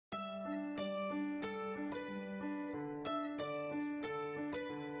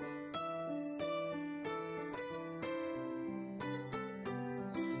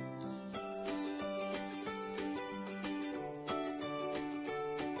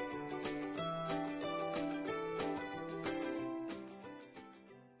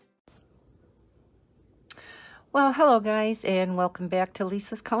Well, hello guys, and welcome back to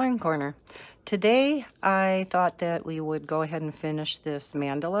Lisa's Coloring Corner. Today, I thought that we would go ahead and finish this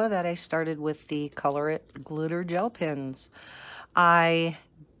mandala that I started with the ColorIt glitter gel pens. I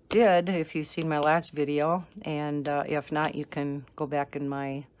did, if you've seen my last video, and if not, you can go back in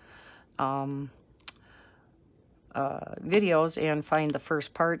my videos and find the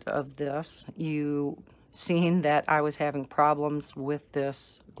first part of this. You seen that I was having problems with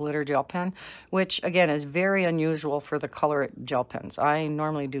this glitter gel pen, which again is very unusual for the ColorIt gel pens. I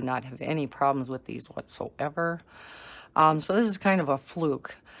normally do not have any problems with these whatsoever. So this is kind of a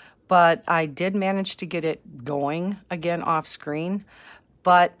fluke, but I did manage to get it going again off screen,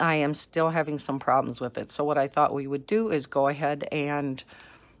 but I am still having some problems with it. So what I thought we would do is go ahead and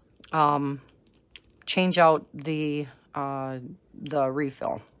change out the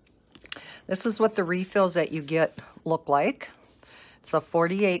refill. This is what the refills that you get look like. It's a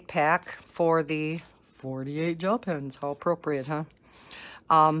 48 pack for the 48 gel pens. How appropriate, huh?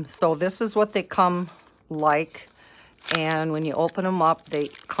 So this is what they come like. And when you open them up, they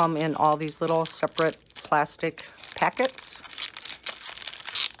come in all these little separate plastic packets.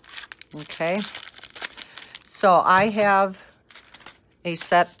 Okay. So I have a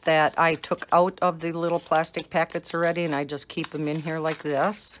set that I took out of the little plastic packets already, and I just keep them in here like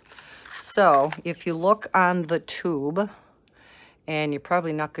this. So if you look on the tube, and you're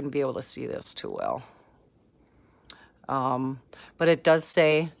probably not going to be able to see this too well, but it does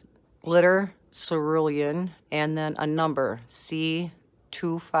say glitter cerulean and then a number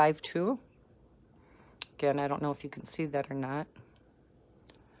C252. Again, I don't know if you can see that or not.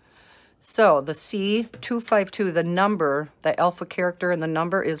 So the C252, the number, the alpha character and the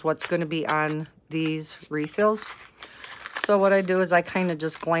number is what's going to be on these refills. So what I do is I kind of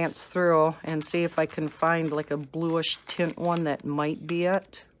just glance through and see if I can find like a bluish tint one that might be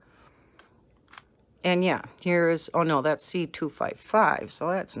it. And yeah, here's, oh no, that's C255, so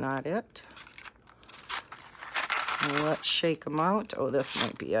that's not it. Let's shake them out. Oh, this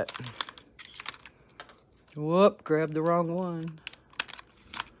might be it. Whoop, grabbed the wrong one.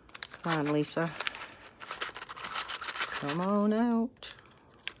 Come on, Lisa. Come on out.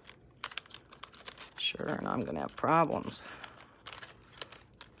 Sure, and I'm going to have problems.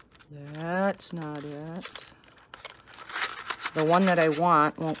 That's not it. The one that I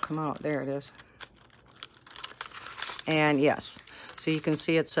want won't come out. There it is. And yes, so you can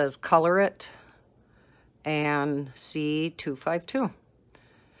see it says ColorIt and C252.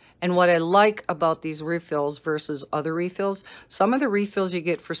 And what I like about these refills versus other refills, some of the refills you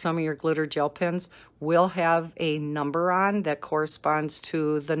get for some of your glitter gel pens will have a number on that corresponds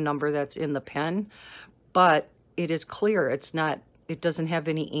to the number that's in the pen, but it is clear. It doesn't have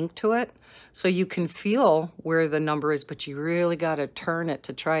any ink to it. So you can feel where the number is, but you really got to turn it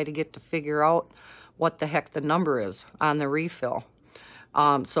to try to get to figure out what the heck the number is on the refill.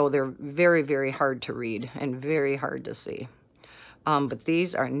 So they're very, very hard to read and very hard to see. But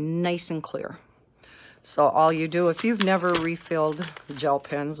these are nice and clear. So all you do, if you've never refilled gel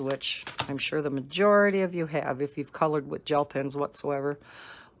pens, which I'm sure the majority of you have, if you've colored with gel pens whatsoever,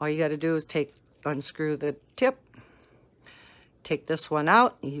 all you got to do is unscrew the tip, take this one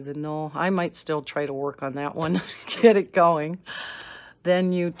out, even though I might still try to work on that one, get it going.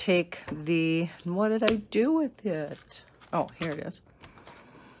 Then you take what did I do with it? Oh, here it is.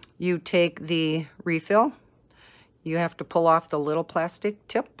 You take the refill. You have to pull off the little plastic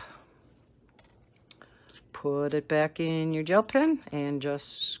tip, put it back in your gel pen, and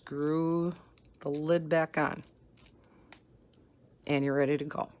just screw the lid back on. And you're ready to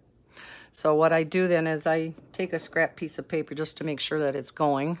go. So what I do then is I take a scrap piece of paper just to make sure that it's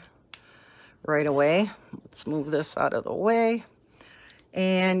going right away. Let's move this out of the way.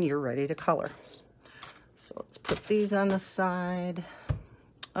 And you're ready to color. So let's put these on the side.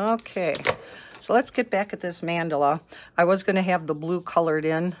 Okay, so let's get back at this mandala. I was going to have the blue colored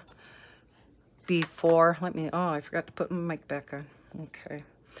in before. Oh, I forgot to put my mic back on. Okay.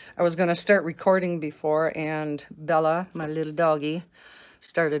 I was going to start recording before, and Bella, my little doggy,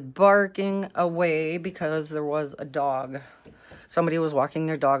 started barking away because there was a dog. Somebody was walking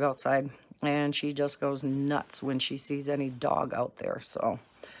their dog outside, and she just goes nuts when she sees any dog out there. So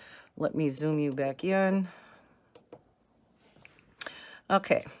let me zoom you back in.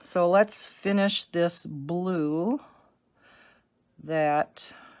 Okay, so let's finish this blue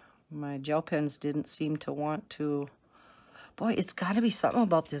that my gel pens didn't seem to want to. Boy, it's got to be something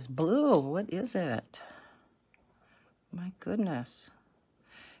about this blue. What is it? My goodness.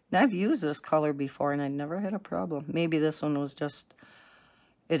 And I've used this color before, and I never had a problem. Maybe this one was just,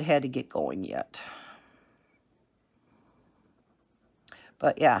 it had to get going yet.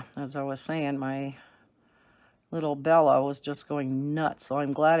 But yeah, as I was saying, my little Bella was just going nuts. So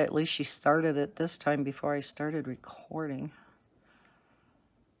I'm glad at least she started it this time before I started recording.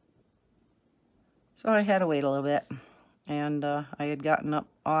 So I had to wait a little bit. And I had gotten up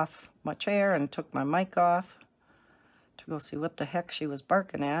off my chair and took my mic off to go see what the heck she was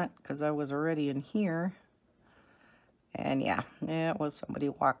barking at, because I was already in here. And yeah, it was somebody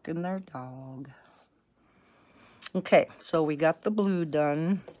walking their dog. Okay, so we got the blue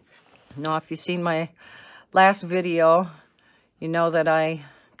done. Now, if you've seen my last video, you know that I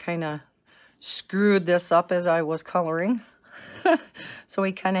kind of screwed this up as I was coloring. So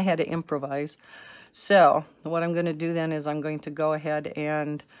we kind of had to improvise. So what I'm going to do then is I'm going to go ahead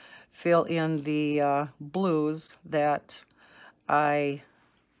and fill in the blues that I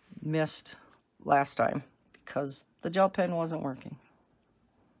missed last time because the gel pen wasn't working.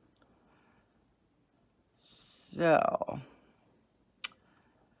 So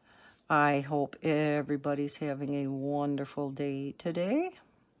I hope everybody's having a wonderful day today.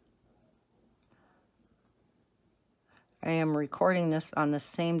 I am recording this on the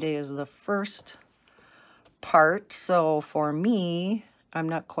same day as the first part, so for me, I'm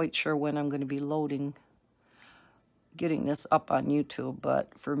not quite sure when I'm going to be getting this up on YouTube,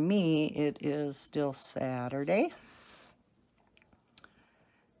 but for me, it is still Saturday.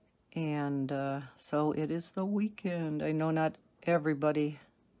 And so it is the weekend. I know not everybody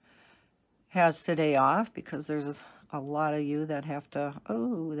has today off because there's a lot of you that have to,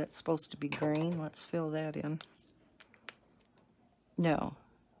 oh, that's supposed to be green. Let's fill that in. No,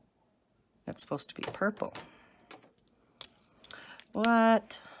 that's supposed to be purple.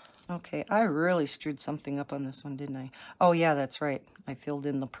 What? Okay, I really screwed something up on this one, didn't I? Oh, yeah, that's right. I filled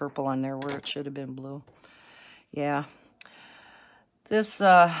in the purple on there where it should have been blue. Yeah. This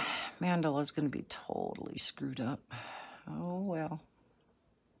mandala is going to be totally screwed up. Oh, well.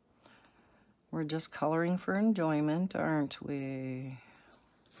 We're just coloring for enjoyment, aren't we?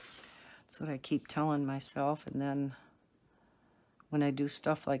 That's what I keep telling myself, and then when I do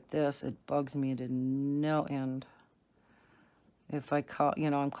stuff like this, it bugs me to no end. If I'm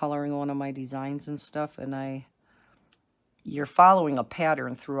coloring one of my designs and stuff, and you're following a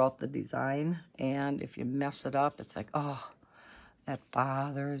pattern throughout the design, and if you mess it up, it's like, oh, that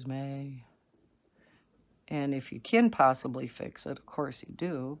bothers me. And if you can possibly fix it, of course you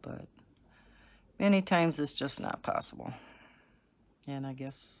do, but many times it's just not possible. And I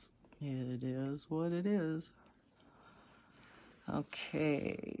guess it is what it is.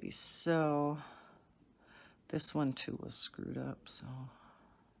 Okay, so this one too was screwed up, so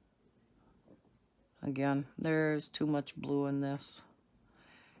again, there's too much blue in this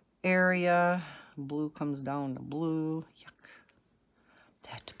area. Blue comes down to blue. Yuck.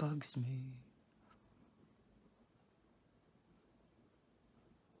 That bugs me.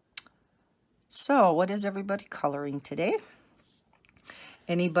 So, what is everybody coloring today?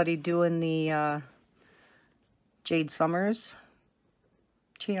 Anybody doing the Jade Summers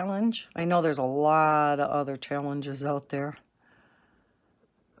challenge? I know there's a lot of other challenges out there.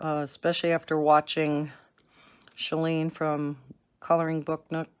 Especially after watching Shalene from Coloring Book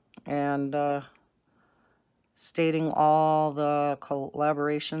Nook and stating all the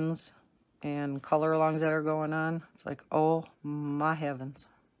collaborations and color alongs that are going on. It's like, oh my heavens.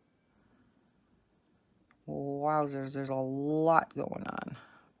 Wowzers, there's a lot going on.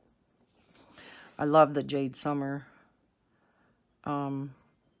 I love the Jade Summer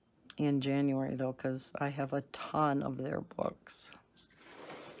in January, though, because I have a ton of their books.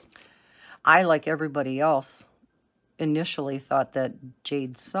 I, like everybody else, initially thought that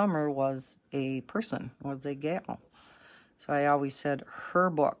Jade Summer was a person, was a gal. So I always said her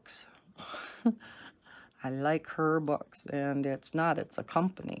books. I like her books, and it's not, it's a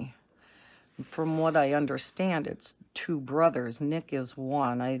company. From what I understand, it's two brothers. Nick is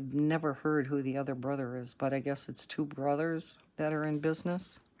one. I never heard who the other brother is, but I guess it's two brothers that are in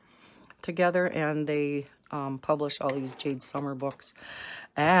business together, and they publish all these Jade Summer books.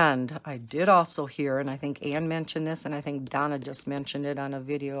 And I did also hear, and I think Ann mentioned this, and I think Donna just mentioned it on a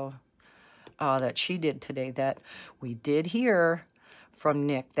video that she did today, that we did hear from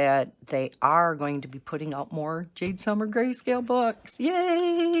Nick that they are going to be putting out more Jade Summer grayscale books.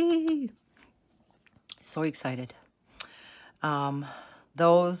 Yay! So excited.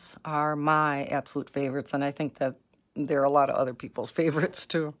 Those are my absolute favorites, and I think that there are a lot of other people's favorites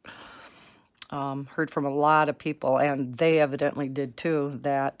too. Heard from a lot of people, and they evidently did too,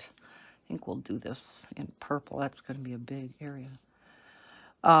 that I think we'll do this in purple. That's going to be a big area.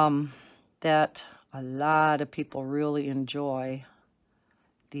 That a lot of people really enjoy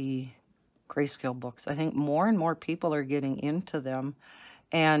the grayscale books. I think more and more people are getting into them,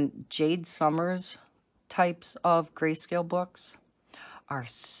 and Jade Summers types of grayscale books are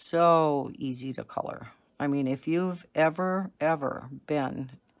so easy to color. I mean, if you've ever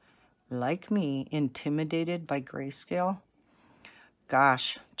been, like me, intimidated by grayscale,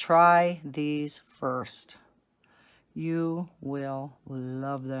 gosh, try these first. You will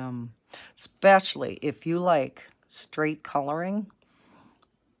love them, especially if you like straight coloring,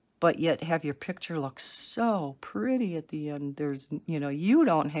 but yet have your picture look so pretty at the end. There's, you know, you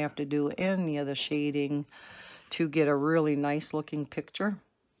don't have to do any of the shading to get a really nice looking picture.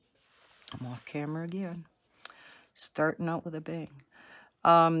 I'm off camera again. Starting out with a bang.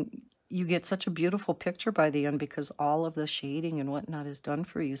 You get such a beautiful picture by the end because all of the shading and whatnot is done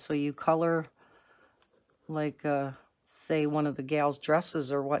for you. So you color like, say, one of the gal's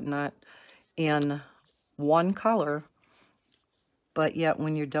dresses or whatnot in one color, but yet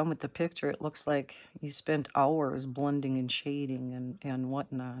when you're done with the picture, it looks like you spent hours blending and shading and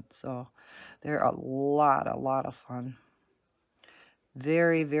whatnot. So they're a lot of fun.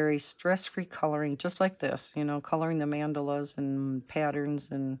 Very, very stress-free coloring, just like this, you know, coloring the mandalas and patterns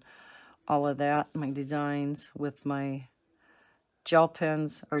and all of that. My designs with my gel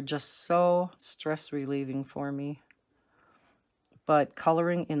pens are just so stress relieving for me. But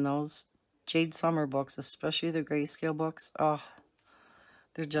coloring in those Jade Summer books, especially the grayscale books, oh,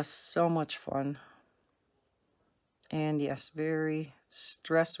 they're just so much fun. And yes, very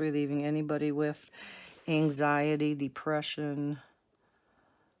stress relieving. Anybody with anxiety, depression,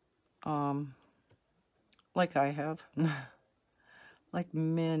 like I have, like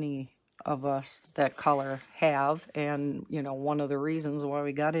many of us that color have, and you know, one of the reasons why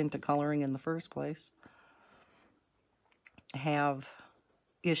we got into coloring in the first place, have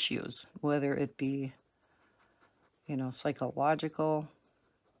issues, whether it be, you know, psychological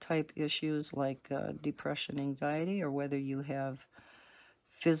type issues like depression, anxiety, or whether you have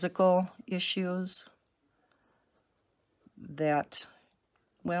physical issues that,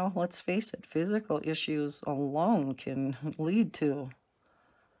 well, let's face it, physical issues alone can lead to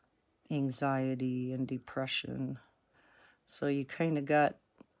anxiety and depression. So you kind of got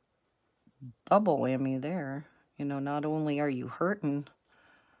double whammy there. You know, not only are you hurting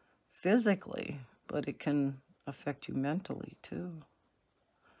physically, but it can affect you mentally too.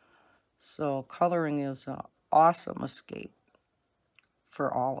 So coloring is an awesome escape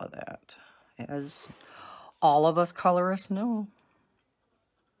for all of that, as all of us colorists know.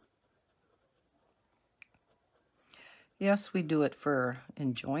 Yes, we do it for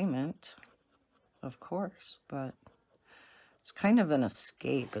enjoyment, of course, but it's kind of an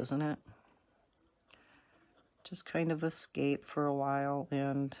escape, isn't it? Just kind of escape for a while,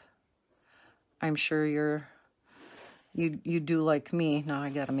 and I'm sure you do like me. Now I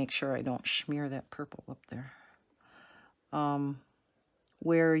gotta make sure I don't smear that purple up there.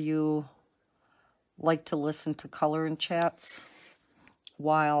 Where you like to listen to color and chats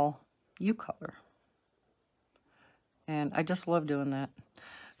while you color. And I just love doing that.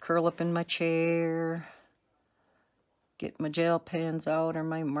 Curl up in my chair, get my gel pens out or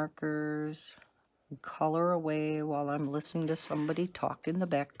my markers, and color away while I'm listening to somebody talk in the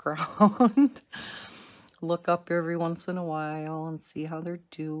background. Look up every once in a while and see how they're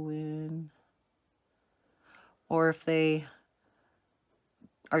doing. Or if they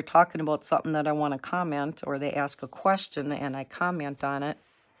are talking about something that I want to comment, or they ask a question and I comment on it.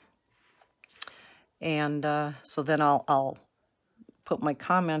 And so then I'll put my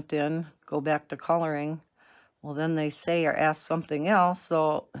comment in, go back to coloring. Well, then they say or ask something else,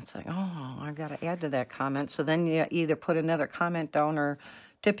 so it's like, oh, I've got to add to that comment. So then you either put another comment down, or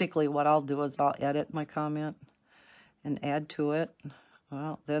typically what I'll do is I'll edit my comment and add to it.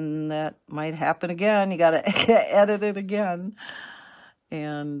 Well, then that might happen again. You got to edit it again.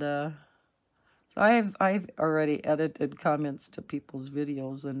 And so I've already edited comments to people's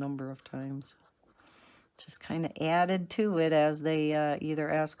videos a number of times. Just kind of added to it as they either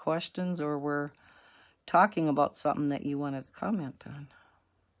ask questions or were talking about something that you wanted to comment on.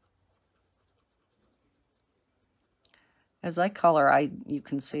 As I color, you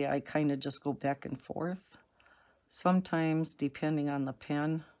can see I kind of just go back and forth. Sometimes, depending on the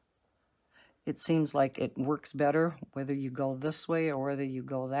pen, it seems like it works better whether you go this way or whether you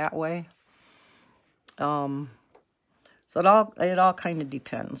go that way. So it all kind of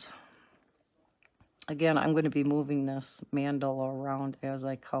depends. Again, I'm going to be moving this mandala around as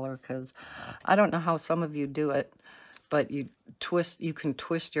I color, because I don't know how some of you do it, but you can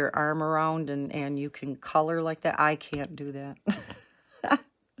twist your arm around and you can color like that. I can't do that.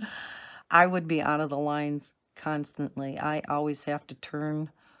 I would be out of the lines constantly. I always have to turn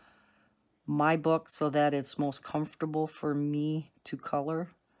my book so that it's most comfortable for me to color.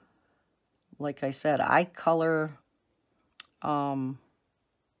 like I said, I color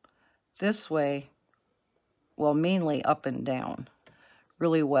this way, well, mainly up and down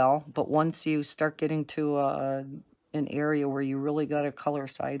really well. But once you start getting to an area where you really got to color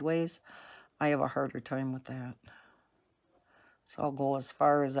sideways, I have a harder time with that. So I'll go as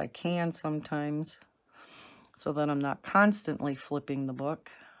far as I can sometimes so that I'm not constantly flipping the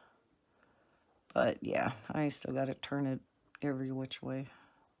book. But yeah, I still got to turn it every which way.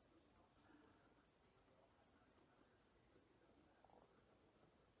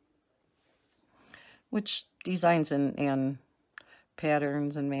 Which designs and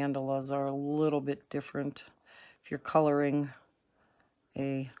patterns and mandalas are a little bit different if you're coloring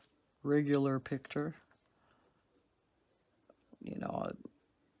a regular picture. You know,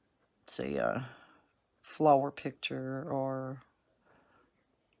 say a flower picture or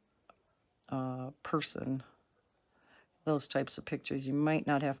a person. Those types of pictures, you might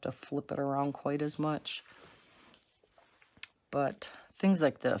not have to flip it around quite as much. But things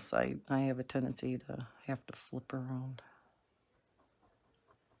like this, I have a tendency to have to flip around.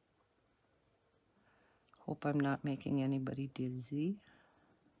 Hope I'm not making anybody dizzy.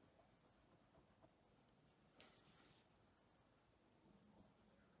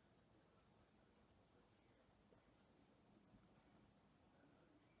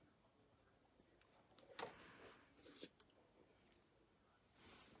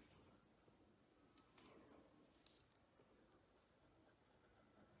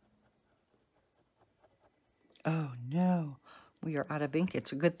 Oh no, we are out of ink.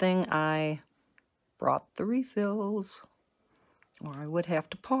 It's a good thing I brought the refills, or I would have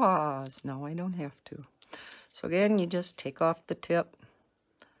to pause. No, I don't have to. So again, you just take off the tip.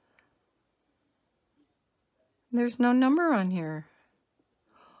 There's no number on here.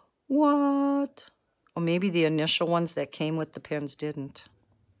 What? Oh, maybe the initial ones that came with the pens didn't.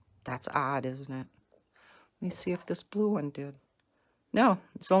 That's odd, isn't it? Let me see if this blue one did. No,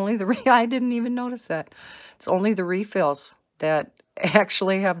 it's only the I didn't even notice that. It's only the refills that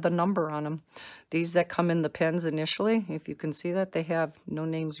actually have the number on them. These that come in the pens initially, if you can see that, they have no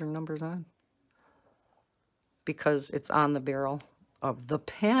names or numbers on. Because it's on the barrel of the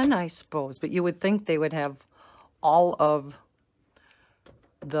pen, I suppose. But you would think they would have all of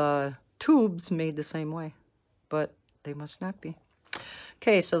the tubes made the same way. But they must not be.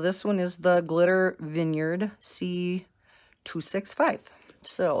 Okay, so this one is the Glitter Vineyard C265.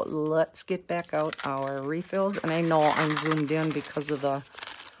 So let's get back out our refills. And I know I'm zoomed in because of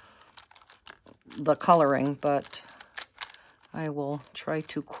the coloring, but I will try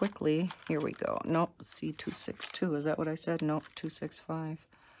to quickly. Here we go. Nope, C262. Is that what I said? Nope, 265.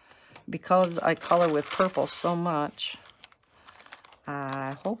 Because I color with purple so much,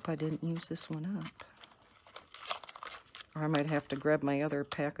 I hope I didn't use this one up. Or I might have to grab my other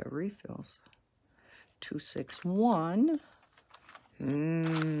pack of refills. 261.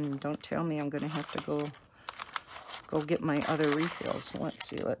 Don't tell me I'm going to have to go get my other refills. Let's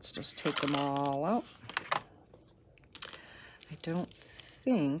see. Let's just take them all out. I don't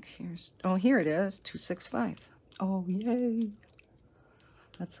think here's. Oh, here it is. 265. Oh, yay!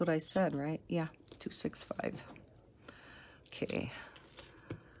 That's what I said, right? Yeah, 265. Okay.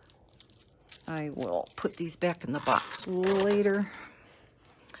 I will put these back in the box later.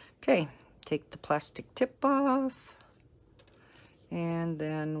 Okay, take the plastic tip off. And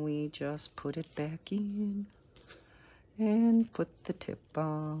then we just put it back in. And put the tip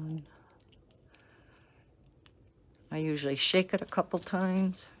on. I usually shake it a couple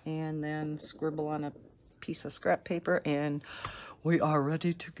times. And then scribble on a piece of scrap paper. And we are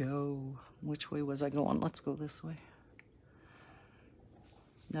ready to go. Which way was I going? Let's go this way.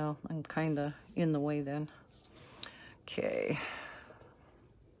 No, I'm kind of in the way then. Okay.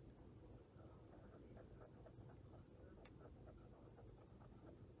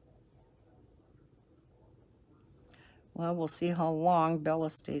 Well, we'll see how long Bella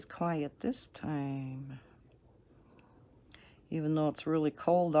stays quiet this time. Even though it's really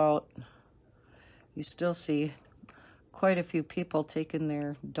cold out, you still see quite a few people taking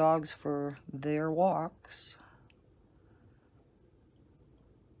their dogs for their walks.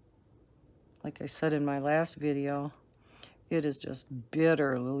 Like I said in my last video, it is just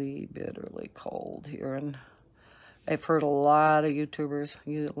bitterly, bitterly cold here. And I've heard a lot of YouTubers,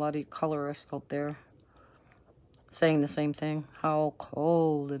 a lot of colorists out there saying the same thing, how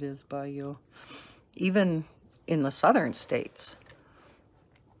cold it is by you. Even in the southern states,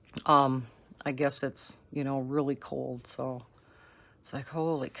 I guess it's, you know, really cold. So it's like,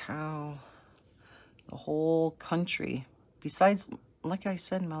 holy cow, the whole country. Besides, like I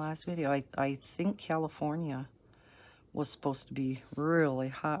said in my last video, I think California was supposed to be really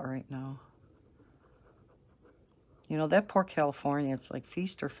hot right now. You know, that poor California, it's like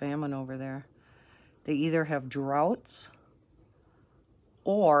feast or famine over there. They either have droughts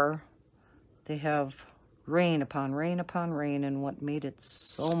or they have rain upon rain upon rain. And what made it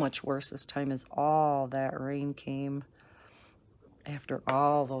so much worse this time is all that rain came after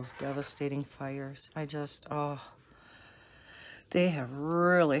all those devastating fires. I just, oh, they have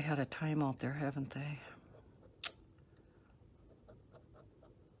really had a time out there, haven't they?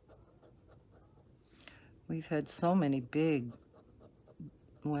 We've had so many big,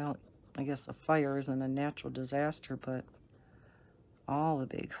 well, I guess a fire isn't a natural disaster, but all the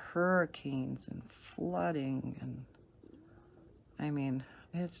big hurricanes and flooding, and I mean,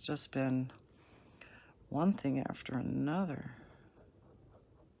 it's just been one thing after another.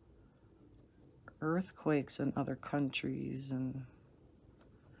 Earthquakes in other countries and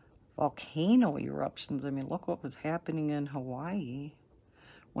volcano eruptions. I mean, look what was happening in Hawaii.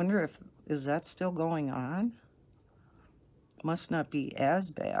 Wonder if, is that still going on? Must not be as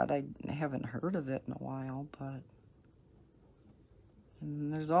bad. I haven't heard of it in a while, but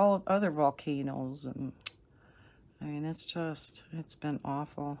and there's all other volcanoes, and I mean, it's just, it's been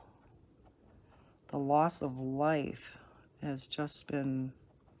awful. The loss of life has just been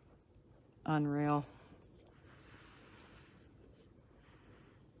unreal.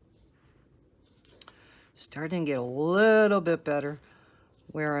 Starting to get a little bit better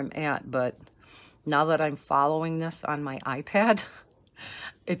where I'm at, but now that I'm following this on my iPad,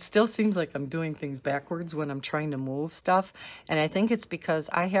 it still seems like I'm doing things backwards when I'm trying to move stuff. And I think it's because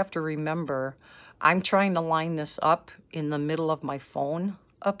I have to remember I'm trying to line this up in the middle of my phone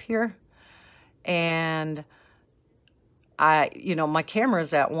up here. And you know, my camera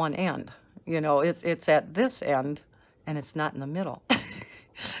is at one end. You know, it's at this end and it's not in the middle.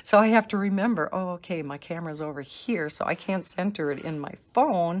 So I have to remember, oh, okay, my camera's over here, so I can't center it in my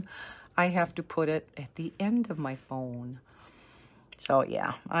phone. I have to put it at the end of my phone. So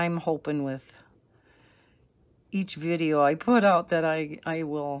yeah, I'm hoping with each video I put out that I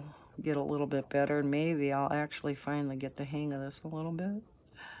will get a little bit better, and maybe I'll actually finally get the hang of this a little bit.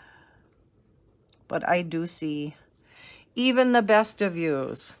 But I do see even the best of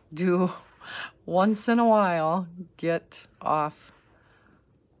yous do once in a while get off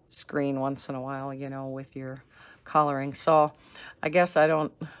screen once in a while, you know, with your coloring. So I guess I know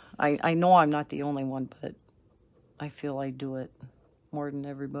I'm not the only one, but I feel I do it more than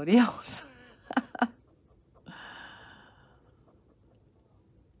everybody else.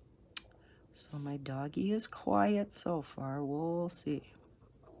 So my doggie is quiet so far. We'll see.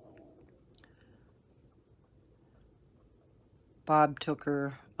 Bob took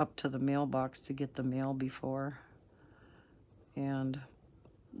her up to the mailbox to get the mail before, and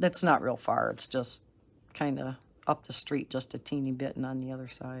that's not real far. It's just kind of up the street just a teeny bit, and on the other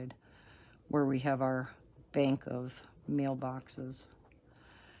side where we have our bank of mailboxes.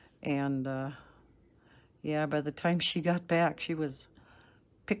 And yeah, by the time she got back, she was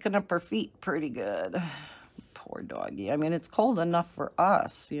picking up her feet pretty good. Poor doggy. I mean, it's cold enough for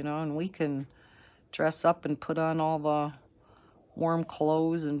us, you know, and we can dress up and put on all the warm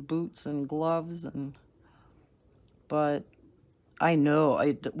clothes and boots and gloves, and but I know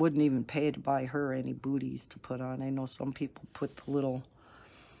I wouldn't even pay to buy her any booties to put on. I know some people put the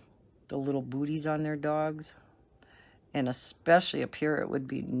little booties on their dogs, and especially up here it would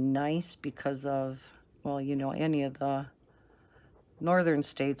be nice because of, well, you know, any of the northern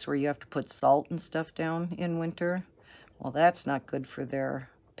states where you have to put salt and stuff down in winter. Well, that's not good for their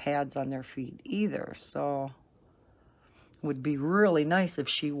pads on their feet either. So it would be really nice if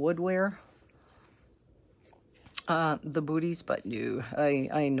she would wear the booties, but no,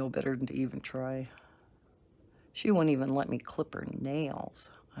 I know better than to even try. She won't even let me clip her nails.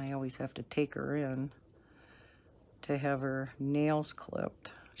 I always have to take her in to have her nails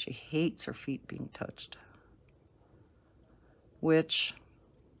clipped. She hates her feet being touched, which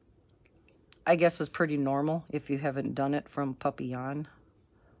I guess is pretty normal if you haven't done it from puppy on.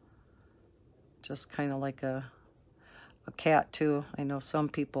 Just kind of like a cat too. I know some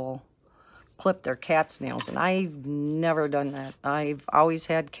people clip their cat's nails, and I've never done that. I've always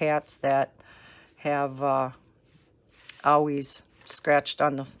had cats that have always scratched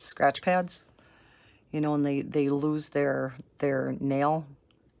on the scratch pads, you know, and they lose their nail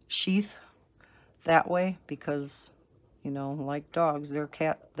sheath that way because, you know, like dogs,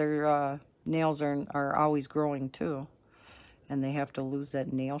 their nails are always growing too, and they have to lose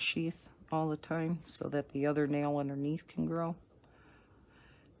that nail sheath all the time so that the other nail underneath can grow.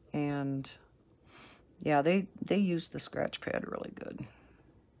 And yeah, they use the scratch pad really good.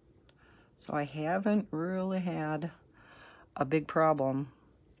 So I haven't really had a big problem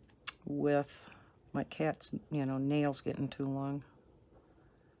with My cat's, you know, nails getting too long.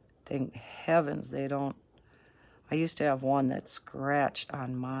 Thank heavens they don't. I used to have one that scratched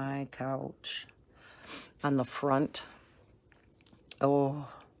on my couch on the front. Oh,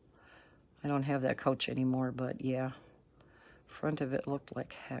 I don't have that couch anymore, but yeah, front of it looked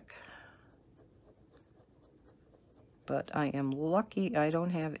like heck. But I am lucky I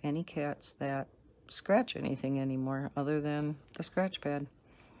don't have any cats that scratch anything anymore other than the scratch pad.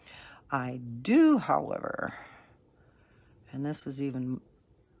 I do, however, and this is even,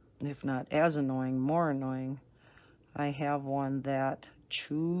 if not as annoying, more annoying, I have one that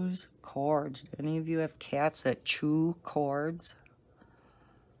chews cords. Do any of you have cats that chew cords?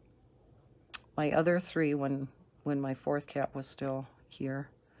 My other three, when my fourth cat was still here,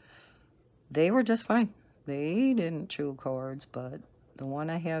 they were just fine. They didn't chew cords, but the one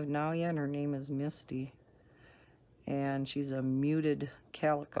I have now, yeah, and her name is Misty. And she's a muted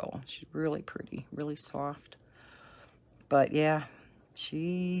calico. She's really pretty, really soft. But yeah,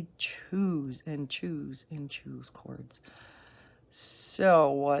 she chews and chews and chews cords.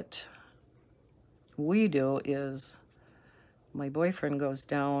 So what we do is my boyfriend goes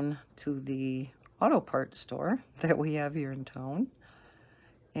down to the auto parts store that we have here in town,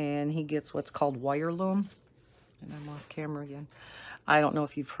 and he gets what's called wire loom. And I'm off camera again. I don't know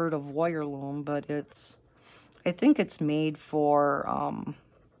if you've heard of wire loom, but I think it's made for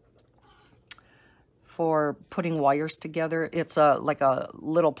putting wires together. It's like a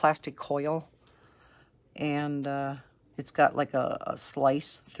little plastic coil, and it's got like a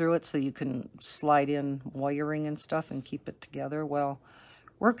slice through it so you can slide in wiring and stuff and keep it together. Well,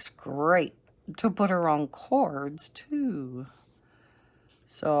 works great to put around cords too.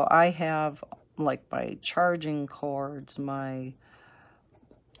 So I have like my charging cords, my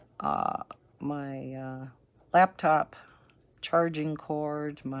laptop charging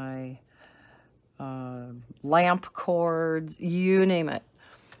cord, my lamp cords, you name it.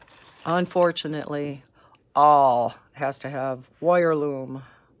 Unfortunately, all has to have wire loom.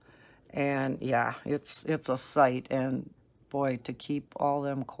 And yeah, it's a sight. And boy, to keep all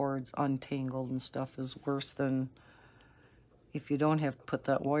them cords untangled and stuff is worse than if you don't have to put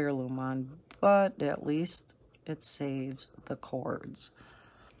that wire loom on. But at least it saves the cords.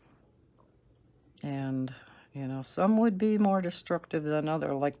 And, you know, some would be more destructive than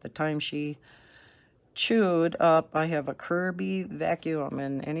other, like the time she chewed up. I have a Kirby vacuum,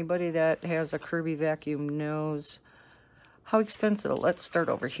 and anybody that has a Kirby vacuum knows how expensive. Let's start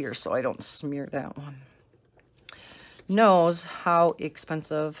over here so I don't smear that one. Knows how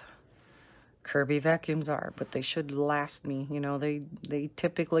expensive Kirby vacuums are, but they should last me. You know, they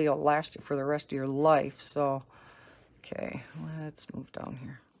typically will last you for the rest of your life. So, okay, let's move down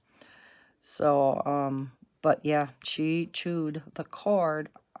here. So, but yeah, she chewed the cord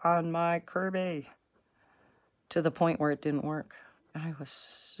on my Kirby to the point where it didn't work. I was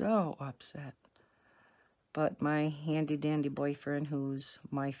so upset. But my handy-dandy boyfriend, who's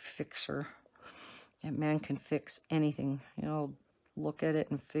my fixer, that man can fix anything. You know, look at it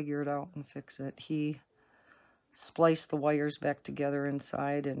and figure it out and fix it. He spliced the wires back together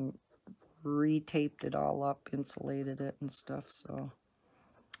inside and re-taped it all up, insulated it and stuff, so.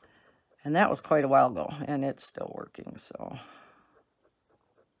 And that was quite a while ago, and it's still working, so.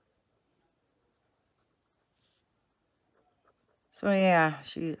 So yeah,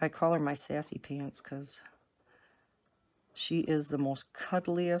 I call her my sassy pants because she is the most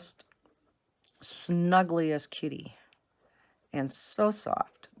cuddliest, snuggliest kitty. And so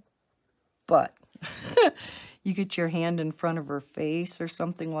soft. But you get your hand in front of her face or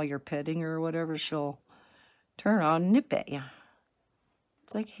something while you're petting her or whatever, she'll turn around and nip at you.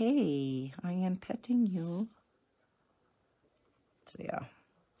 It's like, hey, I am petting you. So yeah,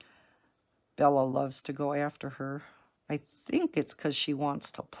 Bella loves to go after her. I think it's because she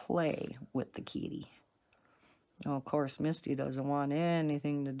wants to play with the kitty. Well, of course, Misty doesn't want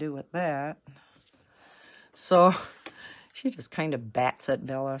anything to do with that. So she just kind of bats at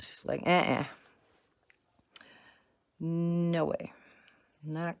Bella. She's like, no way.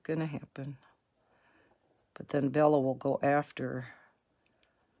 Not gonna happen. But then Bella will go after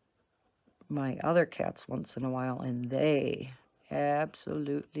my other cats once in a while, and they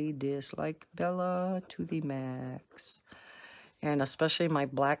absolutely dislike Bella to the max. And especially my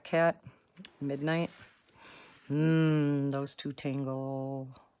black cat, Midnight. Those two tangle.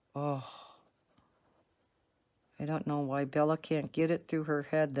 Oh. I don't know why Bella can't get it through her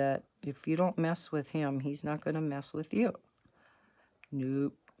head that if you don't mess with him, he's not going to mess with you.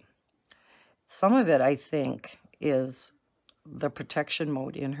 Nope. Some of it, I think, is the protection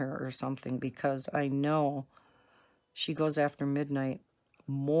mode in her or something, because I know she goes after Midnight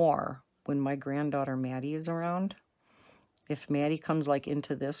more when my granddaughter Maddie is around. If Maddie comes like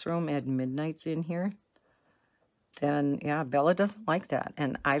into this room at midnight's in here, then yeah, Bella doesn't like that.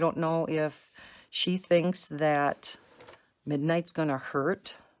 And I don't know if she thinks that midnight's gonna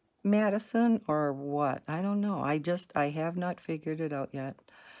hurt Madison or what. I don't know. I have not figured it out yet.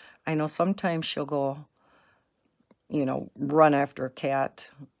 I know sometimes she'll go, you know, run after a cat,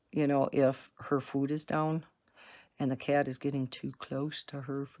 you know, if her food is down and the cat is getting too close to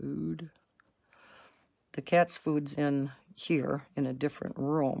her food. The cat's food's in here in a different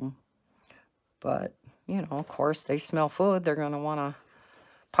room, but, you know, of course, they smell food. They're going to want to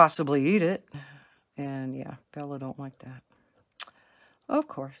possibly eat it. And, yeah, Bella don't like that. Of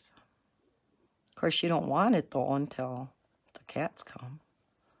course. Of course, she don't want it, though, until the cats come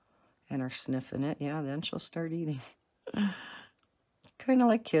and are sniffing it. Yeah, then she'll start eating. Kind of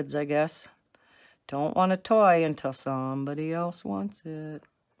like kids, I guess. Don't want a toy until somebody else wants it.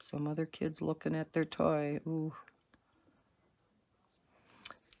 Some other kid's looking at their toy. Ooh.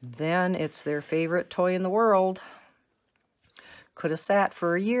 Then it's their favorite toy in the world. Could have sat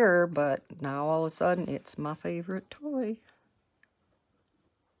for a year, but now all of a sudden it's my favorite toy.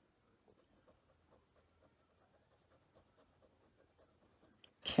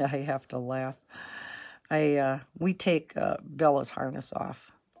 Yeah, I have to laugh. We take Bella's harness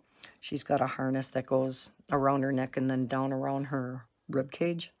off. She's got a harness that goes around her neck and then down around her rib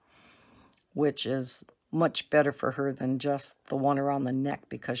cage, which is much better for her than just the one around the neck,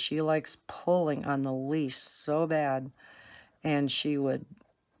 because she likes pulling on the leash so bad. And she would,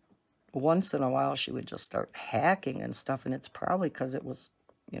 once in a while, she would just start hacking and stuff. And it's probably because it was,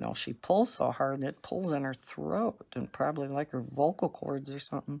 you know, she pulls so hard and it pulls in her throat and probably like her vocal cords or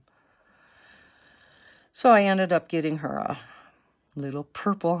something. So I ended up getting her a little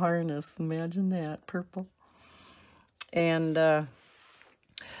purple harness. Imagine that, purple. And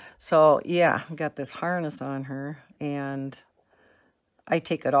so, yeah, got this harness on her, and I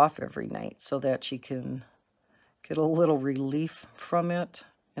take it off every night so that she can get a little relief from it.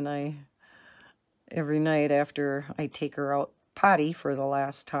 And every night after I take her out potty for the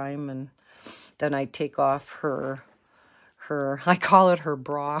last time, and then I take off her I call it her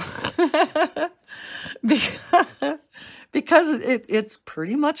bra, because it's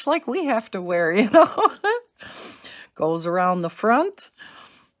pretty much like we have to wear, you know. Goes around the front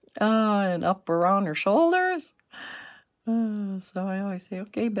and up around her shoulders. So I always say,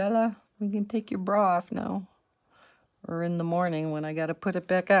 okay, Bella, we can take your bra off now. Or in the morning when I got to put it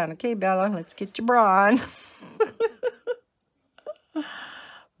back on. Okay, Bella, let's get your bra on.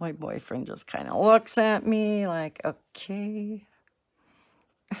 My boyfriend just kind of looks at me like, okay.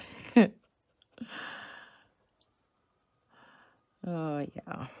 Oh,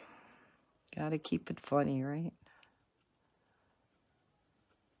 yeah. Gotta keep it funny, right?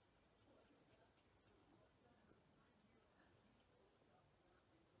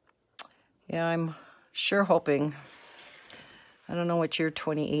 Yeah, I'm sure hoping. I don't know what year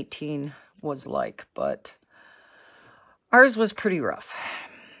 2018 was like, but ours was pretty rough.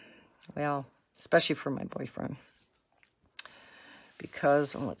 Well, especially for my boyfriend.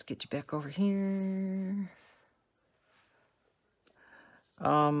 Because, well, let's get you back over here.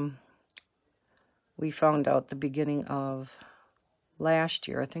 We found out the beginning of last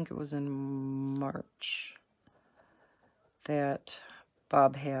year, I think it was in March, that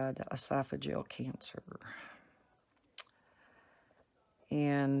Bob had esophageal cancer.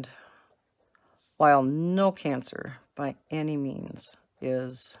 And while no cancer by any means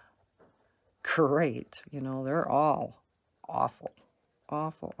is great, you know, they're all awful,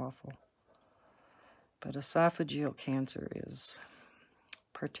 awful, awful. But esophageal cancer is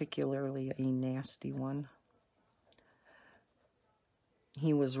particularly a nasty one.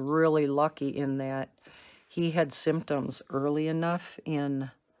 He was really lucky in that he had symptoms early enough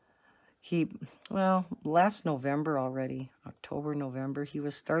last November already, October, November, he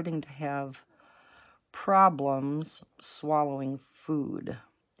was starting to have problems swallowing food.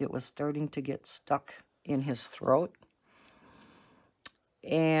 It was starting to get stuck in his throat.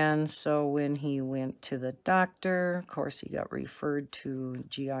 And so when he went to the doctor, of course, he got referred to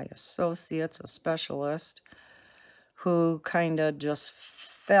GI Associates, a specialist, who kind of just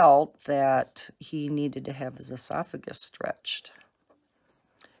felt that he needed to have his esophagus stretched.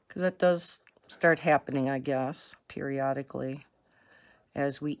 Because that does start happening, I guess, periodically.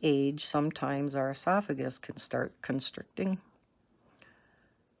 As we age, sometimes our esophagus can start constricting.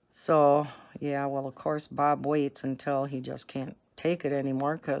 So, yeah, well, of course, Bob waits until he just can't take it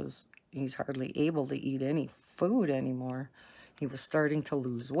anymore because he's hardly able to eat any food anymore. He was starting to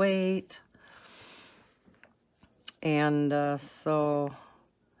lose weight. And so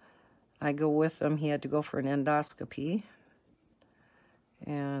I go with him. He had to go for an endoscopy.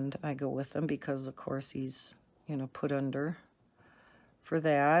 And I go with him because, of course, he's, you know, put under for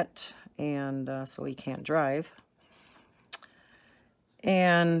that. And so he can't drive.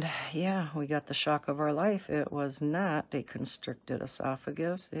 And yeah, we got the shock of our life. It was not a constricted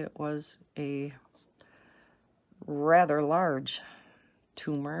esophagus. It was a rather large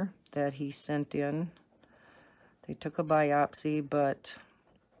tumor that he sent in. They took a biopsy, but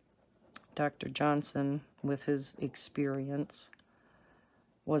Dr. Johnson, with his experience,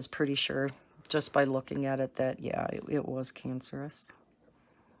 was pretty sure just by looking at it that, yeah, it was cancerous.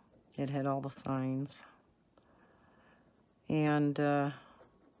 It had all the signs. And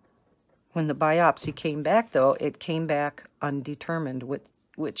when the biopsy came back, though, it came back undetermined,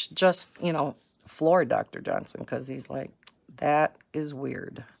 which just, you know, floored Dr. Johnson, because he's like, that is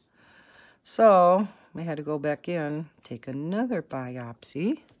weird. So we had to go back in, take another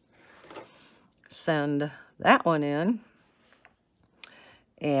biopsy, send that one in.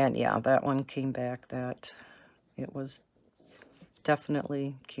 And yeah, that one came back that it was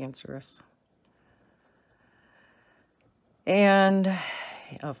definitely cancerous. And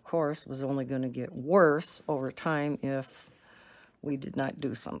of course, it was only going to get worse over time if we did not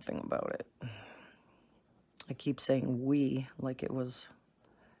do something about it. I keep saying we, like it was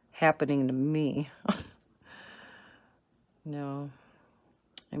happening to me. No.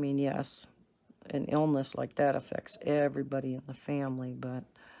 I mean, yes, an illness like that affects everybody in the family, but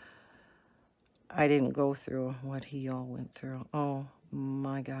I didn't go through what he all went through. Oh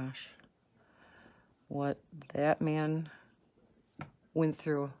my gosh. What that man went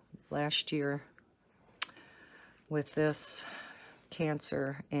through last year with this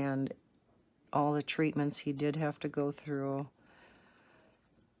cancer and all the treatments he did have to go through,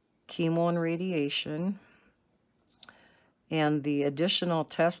 chemo and radiation, and the additional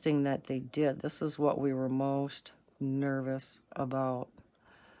testing that they did. This is what we were most nervous about,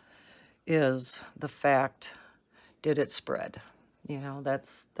 is the fact, did it spread? You know,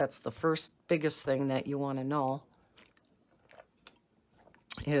 that's the first biggest thing that you want to know,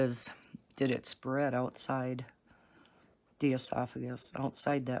 is did it spread outside the esophagus,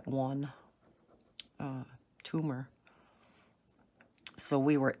 outside that one tumor. So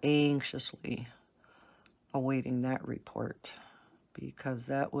we were anxiously awaiting that report, because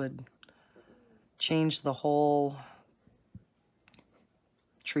that would change the whole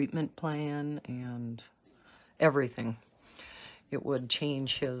treatment plan and everything. It would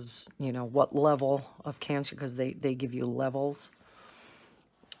change his, you know, what level of cancer, because they give you levels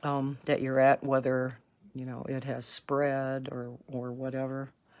that you're at, whether, you know, it has spread or whatever.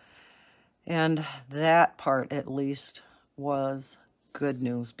 And that part, at least, was good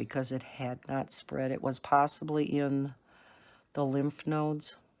news, because it had not spread. It was possibly in the lymph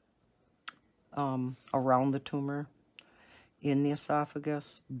nodes around the tumor in the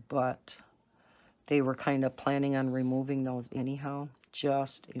esophagus, but they were kind of planning on removing those anyhow,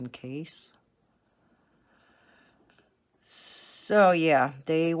 just in case. So yeah,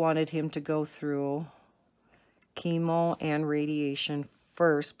 they wanted him to go through chemo and radiation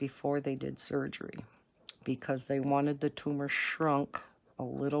first before they did surgery, because they wanted the tumor shrunk a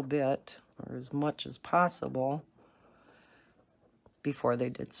little bit, or as much as possible, before they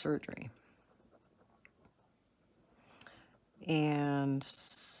did surgery. And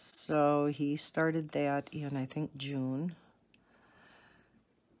so he started that in, I think, June.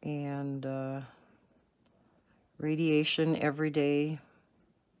 And radiation every day,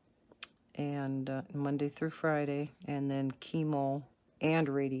 and Monday through Friday, and then chemo and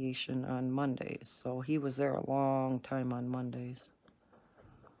radiation on Mondays. So he was there a long time on Mondays.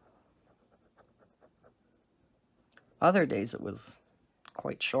 Other days it was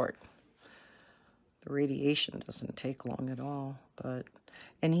quite short. The radiation doesn't take long at all, but,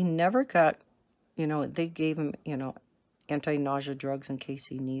 and he never got, you know, they gave him, you know, anti-nausea drugs in case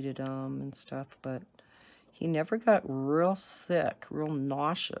he needed them and stuff, but he never got real sick, real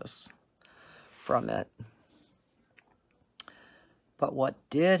nauseous from it. But what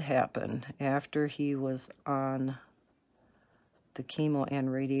did happen after he was on the chemo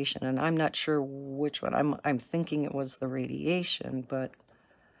and radiation, and I'm not sure which one, I'm thinking it was the radiation, but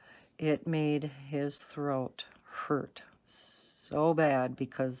it made his throat hurt so bad,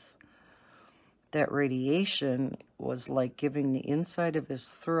 because that radiation was like giving the inside of his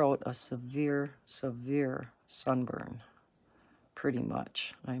throat a severe, severe sunburn, pretty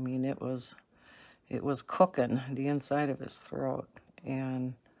much. I mean, it was cooking the inside of his throat.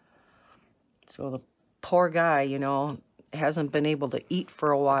 And so the poor guy, you know, hasn't been able to eat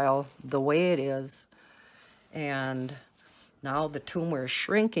for a while the way it is. And Now the tumor is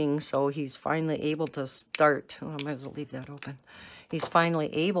shrinking, so he's finally able to start. Oh, I might as well leave that open. He's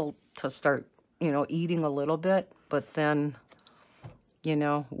finally able to start, you know, eating a little bit, but then, you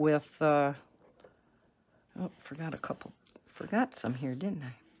know, with, oh, forgot some here, didn't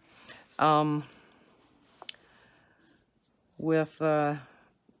I? With,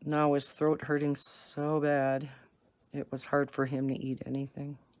 now his throat hurting so bad, it was hard for him to eat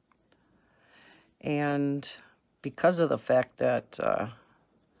anything. And because of the fact that,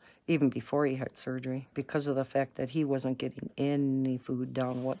 even before he had surgery, because of the fact that he wasn't getting any food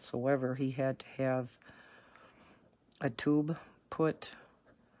down whatsoever, he had to have a tube put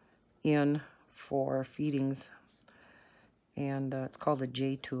in for feedings. And it's called a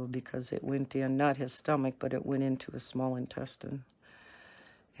J tube because it went in, not his stomach, but it went into his small intestine.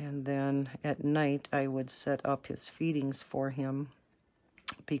 And then at night, I would set up his feedings for him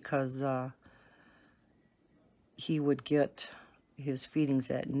because he would get his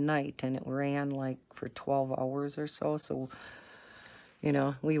feedings at night, and it ran like for 12 hours or so. So, you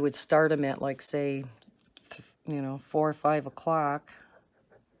know, we would start him at like, say, you know, 4 or 5 o'clock.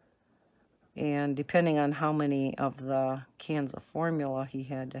 And depending on how many of the cans of formula he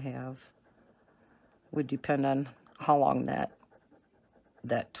had to have would depend on how long that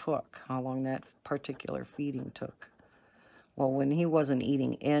took, how long that particular feeding took. Well, when he wasn't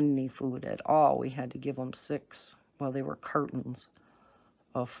eating any food at all, we had to give him 6, well, they were cartons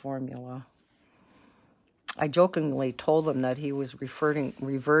of formula. I jokingly told him that he was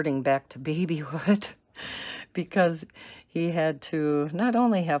reverting back to babyhood because he had to not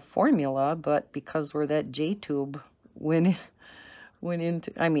only have formula, but because where that J tube went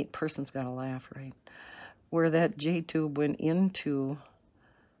into, I mean, person's got to laugh, right? Where that J tube went into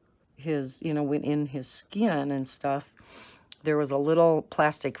his, you know, went in his skin and stuff, there was a little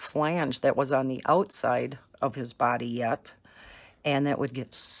plastic flange that was on the outside of his body yet, and that would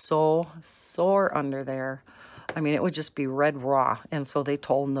get so sore under there. I mean, it would just be red raw, and so they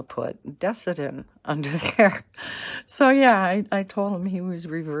told him to put Desitin under there. So yeah, I told him he was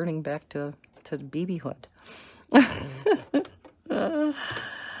reverting back to babyhood.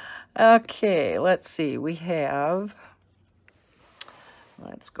 Okay, let's see. We have,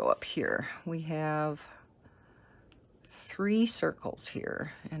 let's go up here. We have 3 circles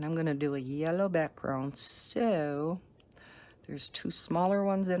here, and I'm going to do a yellow background. So there's 2 smaller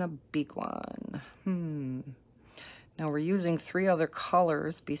ones and a big one. Now we're using 3 other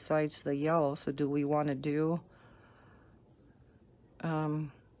colors besides the yellow, so do we want to do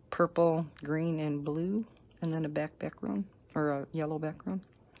purple, green, and blue, and then a background, or a yellow background?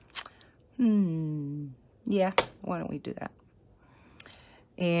 Yeah, why don't we do that?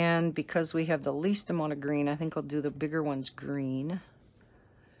 And because we have the least amount of green, I think I'll do the bigger ones green.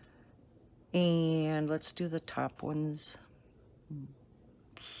 And let's do the top ones.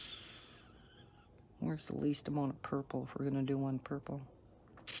 Where's the least amount of purple if we're going to do one purple?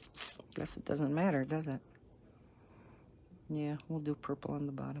 Guess it doesn't matter, does it? Yeah, we'll do purple on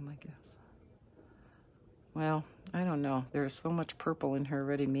the bottom, I guess. Well, I don't know. There's so much purple in here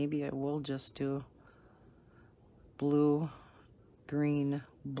already. Maybe I will just do blue, green,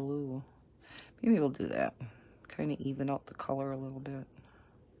 blue. Maybe we'll do that. Kind of even out the color a little bit.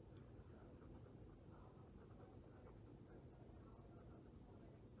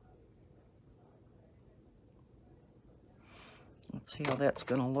 Let's see how that's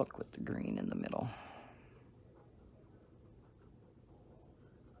going to look with the green in the middle.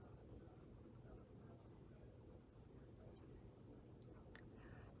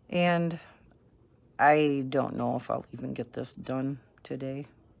 And I don't know if I'll even get this done today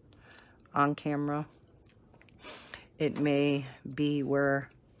on camera. It may be where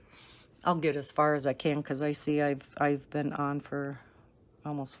I'll get as far as I can, because I see I've been on for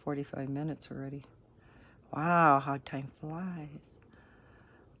almost 45 minutes already. Wow, how time flies.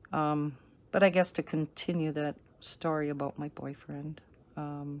 But I guess to continue that story about my boyfriend,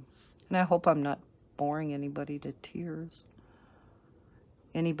 and I hope I'm not boring anybody to tears.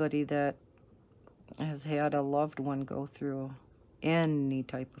 Anybody that has had a loved one go through any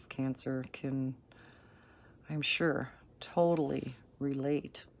type of cancer can, I'm sure, totally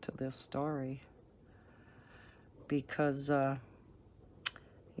relate to this story. Because,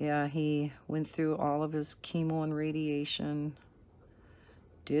 yeah, he went through all of his chemo and radiation,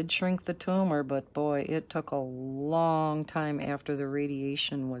 did shrink the tumor, but boy, it took a long time after the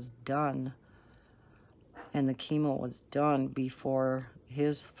radiation was done and the chemo was done before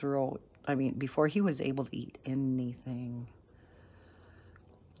his throat, I mean, before he was able to eat anything.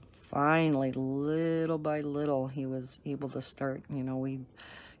 Finally, little by little, he was able to start, you know, we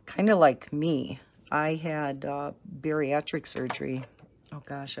kind of like me. I had bariatric surgery. Oh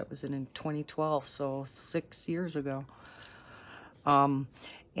gosh, that was in 2012, so 6 years ago.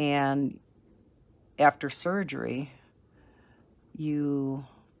 And after surgery, you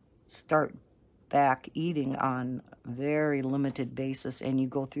start back eating on very limited basis, and you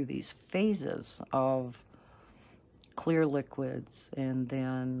go through these phases of clear liquids, and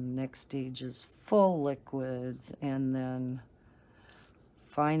then next stage is full liquids, and then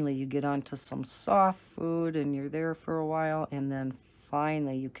finally you get onto some soft food and you're there for a while, and then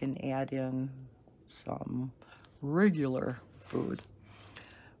finally you can add in some regular food.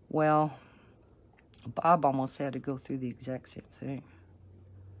 Well, Bob almost had to go through the exact same thing,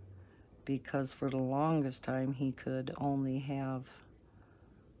 because for the longest time he could only have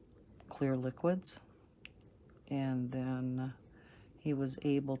clear liquids, and then he was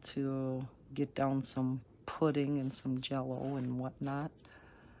able to get down some pudding and some jello and whatnot.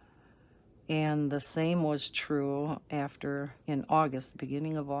 And the same was true after, in August,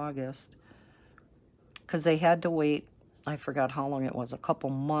 beginning of August, because they had to wait, I forgot how long it was, a couple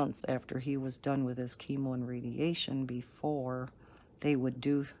months after he was done with his chemo and radiation before they would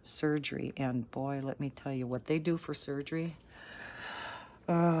do surgery. And boy, let me tell you, what they do for surgery,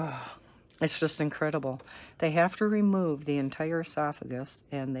 it's just incredible. They have to remove the entire esophagus,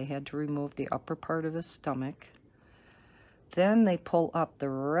 and they had to remove the upper part of his stomach. Then they pull up the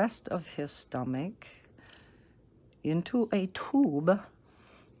rest of his stomach into a tube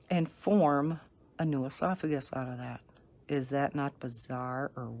and form a new esophagus out of that. Is that not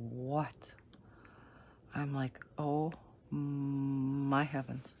bizarre or what? I'm like, oh my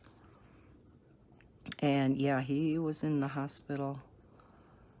heavens. And yeah, he was in the hospital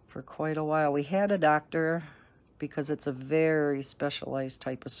for quite a while. We had a doctor, because it's a very specialized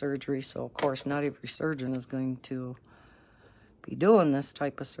type of surgery, so of course not every surgeon is going to be doing this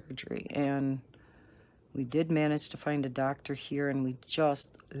type of surgery. And we did manage to find a doctor here, and we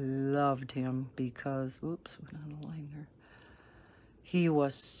just loved him because, oops, went on the line there. He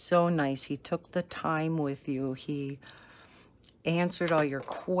was so nice. He took the time with you. He answered all your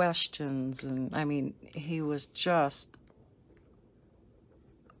questions, and I mean, he was just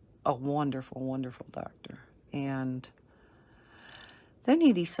a wonderful, wonderful doctor. And then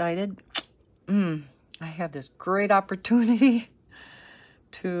he decided, I have this great opportunity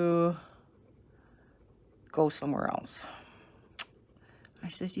to go somewhere else. I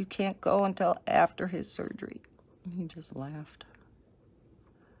says, you can't go until after his surgery. And he just laughed.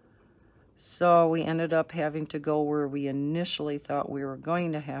 So we ended up having to go where we initially thought we were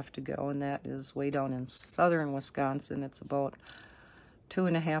going to have to go, and that is way down in southern Wisconsin. It's about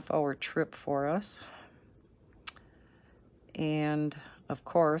 2.5-hour trip for us. And of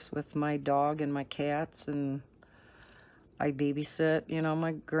course, with my dog and my cats, and I babysit, you know,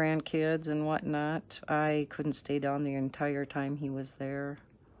 my grandkids and whatnot, I couldn't stay down the entire time he was there.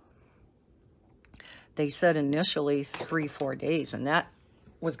 They said initially 3-4 days, and that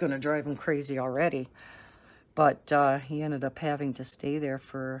was going to drive him crazy already. But he ended up having to stay there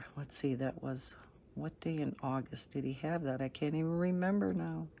for, let's see, that was, what day in August did he have that? I can't even remember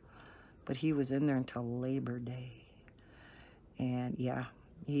now. But he was in there until Labor Day. And yeah,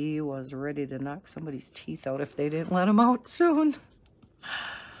 he was ready to knock somebody's teeth out if they didn't let him out soon.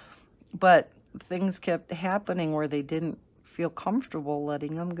 But things kept happening where they didn't feel comfortable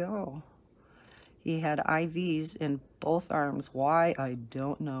letting him go. He had IVs in both arms. Why? I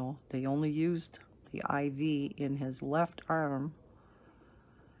don't know. They only used the IV in his left arm.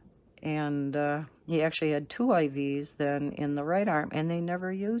 And he actually had 2 IVs then in the right arm, and they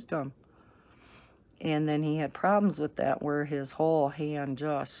never used them. And then he had problems with that, where his whole hand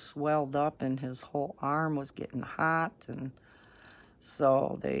just swelled up and his whole arm was getting hot. And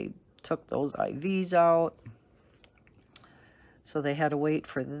so they took those IVs out. So they had to wait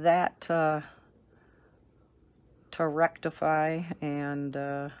for that to rectify, and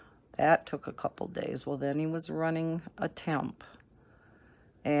that took a couple days. Well, then he was running a temp.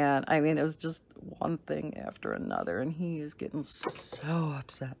 And I mean, it was just one thing after another, and he is getting so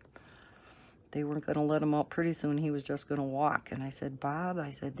upset. They weren't going to let him out pretty soon. He was just going to walk. And I said, Bob, I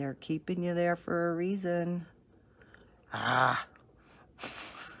said, they're keeping you there for a reason. Ah.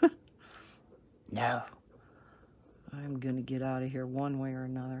 No. I'm going to get out of here one way or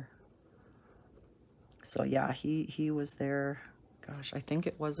another. So yeah, he was there. Gosh, I think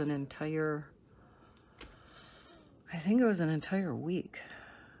it was an entire week.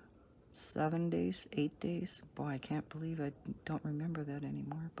 7 days, 8 days. Boy, I can't believe I don't remember that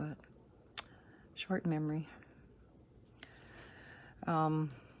anymore, but short memory. So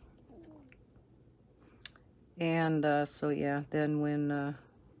yeah, then when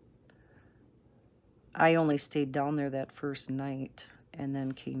I only stayed down there that first night and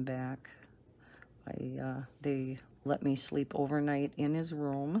then came back. They let me sleep overnight in his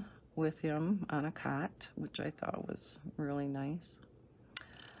room with him on a cot, which I thought was really nice.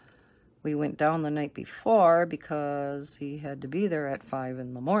 We went down the night before because he had to be there at 5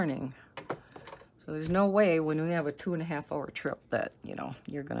 in the morning. So there's no way when we have a 2.5-hour trip that, you know,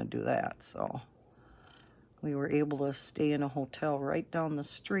 you're going to do that. So we were able to stay in a hotel right down the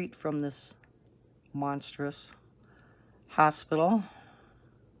street from this monstrous hospital.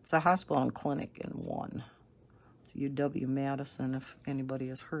 It's a hospital and clinic in one. It's UW-Madison, if anybody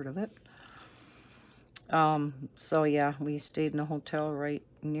has heard of it. So yeah, we stayed in a hotel right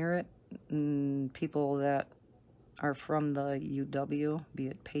near it. And people that are from the UW, be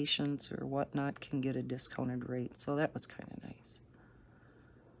it patients or whatnot, can get a discounted rate. So that was kind of nice.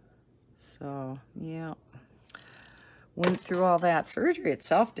 So yeah, went through all that. Surgery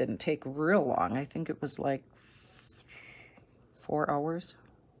itself didn't take real long. I think it was like 4 hours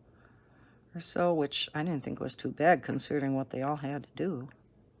or so, which I didn't think was too bad considering what they all had to do.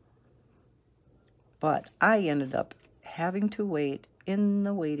 But I ended up having to wait in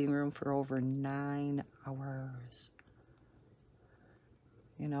the waiting room for over 9 hours.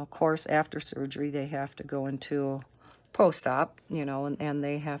 You know, of course, after surgery, they have to go into post-op, you know, and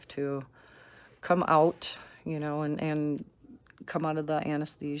they have to come out, you know, and come out of the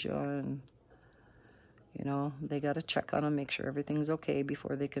anesthesia, and, you know, they got to check on him, make sure everything's okay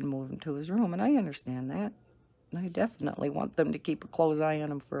before they can move him to his room. And I understand that. I definitely want them to keep a close eye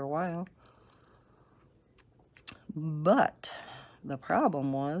on him for a while. But the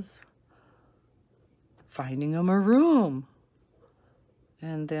problem was finding him a room.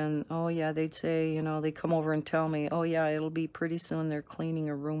 And then, oh yeah, they'd say, you know, they come over and tell me, oh yeah, it'll be pretty soon, they're cleaning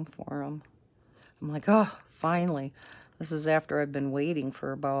a room for him. I'm like, oh, finally. This is after I've been waiting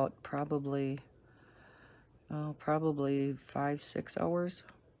for about probably 5-6 hours.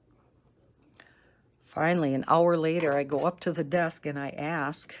 Finally, an hour later, I go up to the desk and I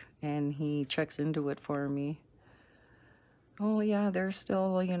ask, and he checks into it for me. Oh yeah, they're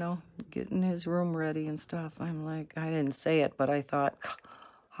still, you know, getting his room ready and stuff. I'm like, I didn't say it, but I thought,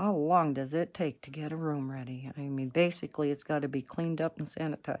 how long does it take to get a room ready? I mean, basically, it's got to be cleaned up and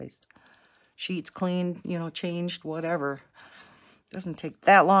sanitized. Sheets cleaned, you know, changed, whatever. Doesn't take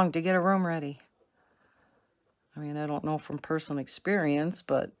that long to get a room ready. I mean, I don't know from personal experience,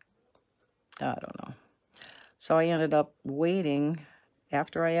 but I don't know. So I ended up waiting,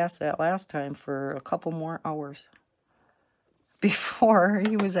 after I asked that last time, for a couple more hours before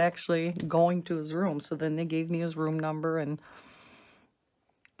he was actually going to his room. So then they gave me his room number, and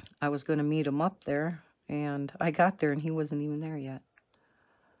I was going to meet him up there. And I got there, and he wasn't even there yet.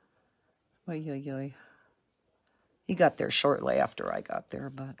 Oy, oy, oy. He got there shortly after I got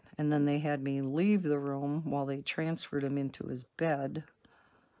there, and then they had me leave the room while they transferred him into his bed,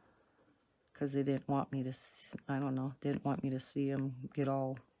 because they didn't want me to, I don't know, didn't want me to see him get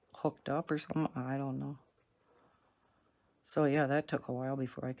all hooked up or something. I don't know. So yeah, that took a while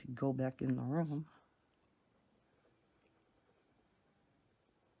before I could go back in the room.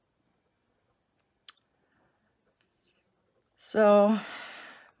 So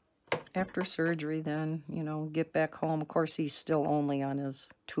after surgery then, you know, get back home. Of course, he's still only on his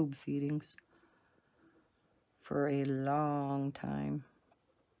tube feedings for a long time.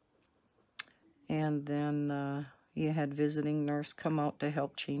 And then he had visiting nurse come out to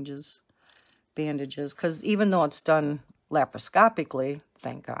help change his bandages, because even though it's done laparoscopically,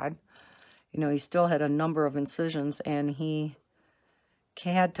 thank God, you know, he still had a number of incisions, and he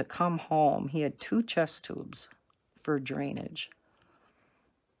had to come home. He had 2 chest tubes for drainage,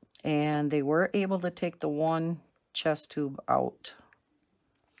 and they were able to take the one chest tube out,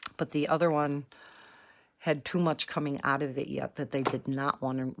 but the other one had too much coming out of it yet that they did not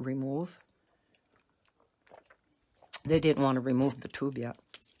want to remove. They didn't want to remove the tube yet.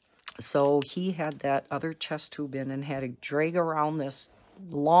 So he had that other chest tube in and had to drag around this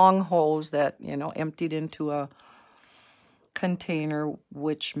long hose that, you know, emptied into a container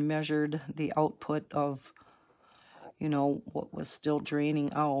which measured the output of, you know, what was still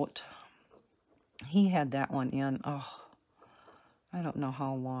draining out. He had that one in, oh, I don't know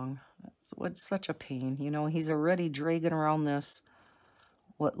how long. It's such a pain, you know. He's already dragging around this,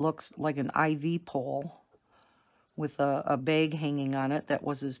 what looks like an IV pole, with a bag hanging on it that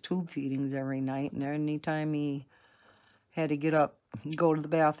was his tube feedings every night. And anytime he had to get up, go to the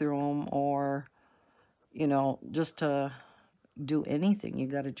bathroom, or, you know, just to do anything, you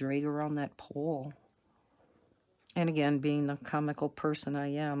got to drag around that pole. And again, being the comical person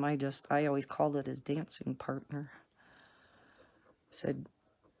I am, I always called it his dancing partner. Said,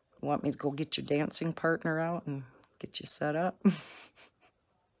 Want me to go get your dancing partner out and get you set up?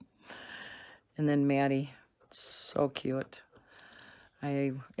 And then Maddie, so cute.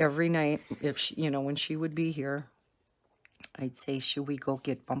 Every night, if she, when she would be here, I'd say, should we go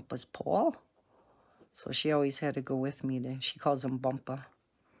get Bumpa's pole? So she always had to go with me. She calls him Bumpa.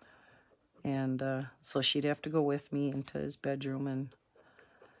 And so she'd have to go with me into his bedroom and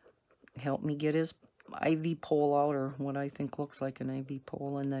help me get his IV pole out, or what I think looks like an IV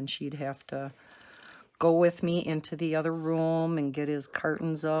pole. And then she'd have to go with me into the other room and get his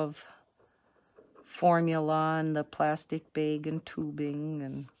cartons of formula and the plastic bag and tubing,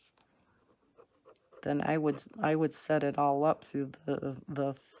 and then I would set it all up through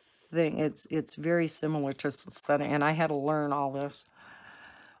the thing. It's very similar to setting, and I had to learn all this.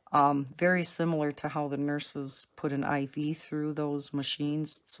 Very similar to how the nurses put an IV through those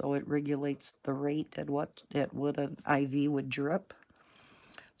machines, so it regulates the rate at what an IV would drip.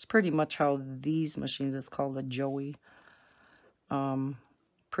 It's pretty much how these machines, it's called a Joey,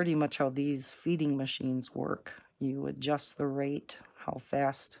 pretty much how these feeding machines work. You adjust the rate, how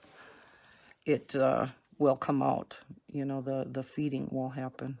fast it will come out, the feeding will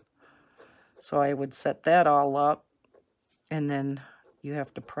happen. So I would set that all up, and then you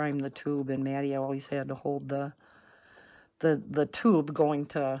have to prime the tube, and Maddie always had to hold the tube going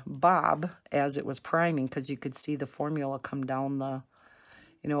to Bob as it was priming, because you could see the formula come down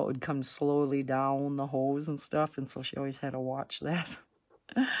it would come slowly down the hose and stuff, and so she always had to watch that.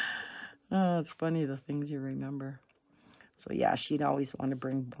 Oh, it's funny the things you remember. So yeah, she'd always want to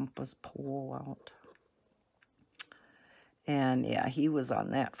bring Bumpa's pole out. And yeah, he was on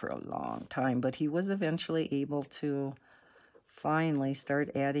that for a long time, but he was eventually able to finally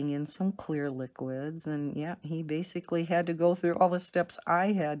start adding in some clear liquids. And yeah, he basically had to go through all the steps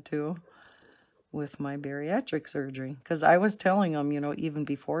I had to with my bariatric surgery. Because I was telling him, even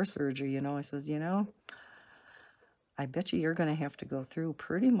before surgery, I says, I bet you're going to have to go through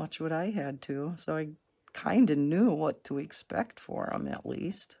pretty much what I had to. So I kind of knew what to expect for him, at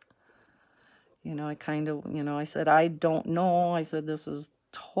least. I kind of, I said, I don't know. I said, this is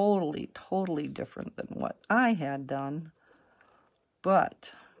totally, totally different than what I had done.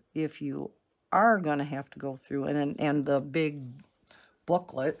 But if you are going to have to go through, and the big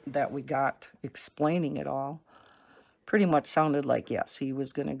booklet that we got explaining it all pretty much sounded like, yes, he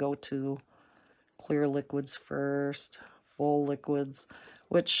was going to go to clear liquids first, full liquids,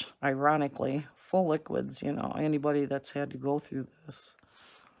 which, ironically, full liquids, anybody that's had to go through this,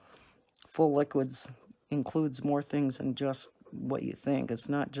 full liquids includes more things than just what you think. It's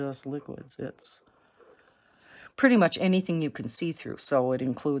not just liquids. It's pretty much anything you can see through. So it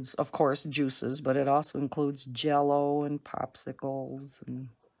includes, of course, juices, but it also includes Jell-O and popsicles. And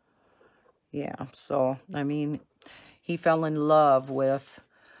yeah, so, I mean, he fell in love with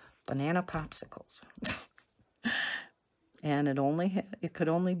banana popsicles. And it could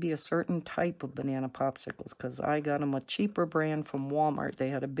only be a certain type of banana popsicles, because I got them a cheaper brand from Walmart. They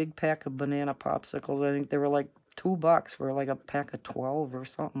had a big pack of banana popsicles. I think they were like $2 for like a pack of 12 or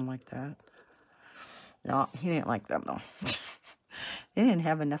something like that. No, he didn't like them though. They didn't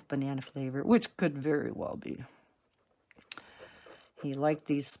have enough banana flavor, which could very well be. He liked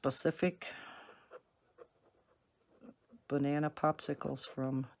these specific banana popsicles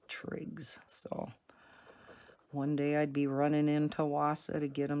from Triggs. So one day I'd be running into Wassa to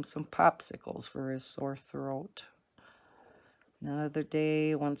get him some popsicles for his sore throat. Another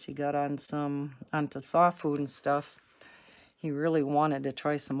day, once he got onto soft food and stuff, he really wanted to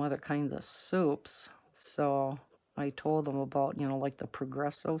try some other kinds of soups. So I told him about, like the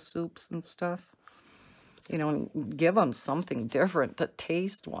Progresso soups and stuff. And give him something different to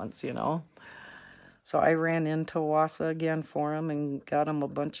taste once, So I ran into Wassa again for him and got him a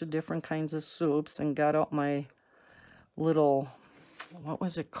bunch of different kinds of soups, and got out my little, what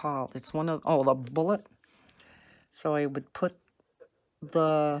was it called? It's the bullet. So I would put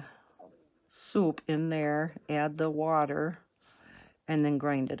the soup in there, add the water, and then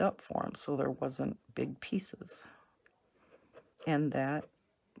grind it up for him so there wasn't big pieces. And that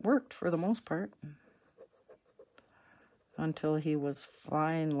worked for the most part, until he was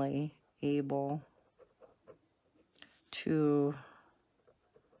finally able to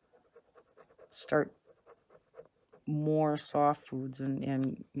start more soft foods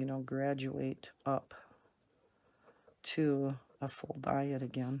and graduate up to a full diet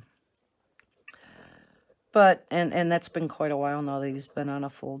again. But, and that's been quite a while now that he's been on a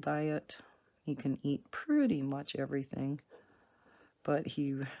full diet. He can eat pretty much everything. But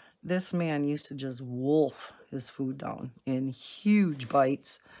this man used to just wolf his food down in huge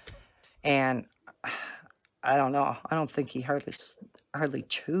bites. And I don't know. I don't think he hardly hardly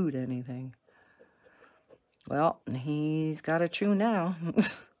chewed anything. Well, he's got to chew now.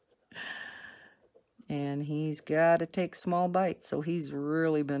 And he's got to take small bites. So he's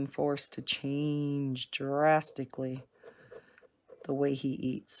really been forced to change drastically the way he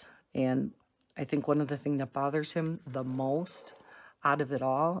eats. And I think one of the things that bothers him the most out of it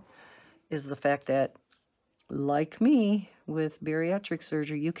all is the fact that, like me, with bariatric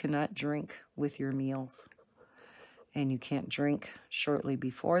surgery, you cannot drink with your meals. And you can't drink shortly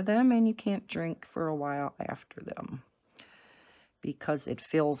before them, and you can't drink for a while after them, because it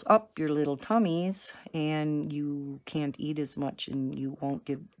fills up your little tummies and you can't eat as much and you won't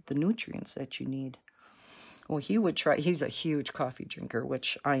get the nutrients that you need. Well, he would try. He's a huge coffee drinker,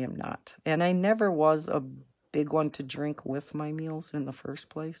 which I am not. And I never was a big one to drink with my meals in the first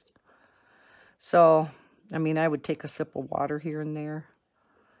place. So, I mean, I would take a sip of water here and there,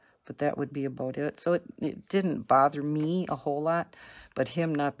 but that would be about it. So it didn't bother me a whole lot, but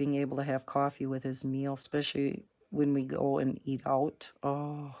him not being able to have coffee with his meal, especially when we go and eat out.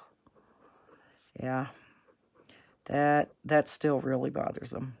 Oh, yeah. That still really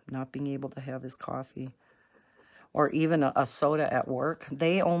bothers him, not being able to have his coffee. Or even a soda at work.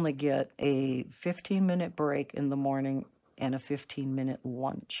 They only get a 15-minute break in the morning and a 15-minute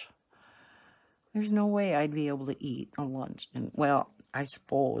lunch. There's no way I'd be able to eat a lunch. And, well, I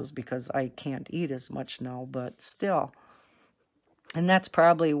suppose because I can't eat as much now, but still. And that's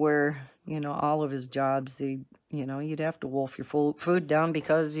probably where, you know, all of his jobs, you know, you'd have to wolf your food down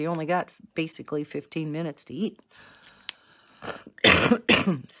because you only got basically 15 minutes to eat.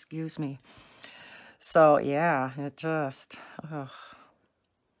 Excuse me. So, yeah, it just... Ugh.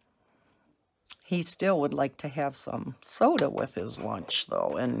 He still would like to have some soda with his lunch,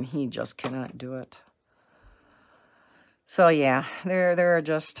 though, and he just cannot do it. So, yeah, there are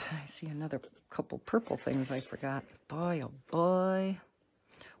just... I see another couple purple things I forgot. Boy, oh boy.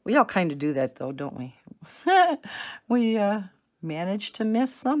 We all kind of do that, though, don't we? We managed to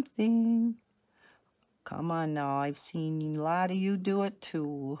miss something. Come on now, I've seen a lot of you do it,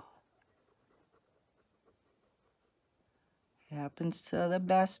 too. Happens to the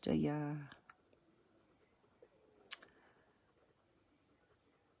best of ya.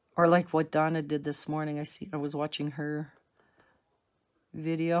 Or like what Donna did this morning. I was watching her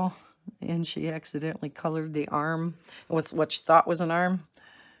video, and she accidentally colored the arm. What she thought was an arm.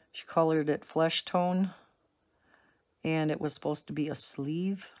 She colored it flesh tone, and it was supposed to be a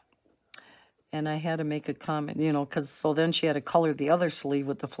sleeve. And I had to make a comment, you know, because so then she had to color the other sleeve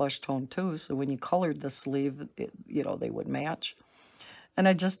with the flesh tone too. So when you colored the sleeve, you know, they would match. And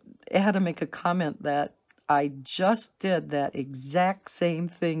I had to make a comment that I just did that exact same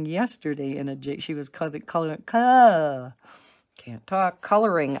thing yesterday in a Jade. She was coloring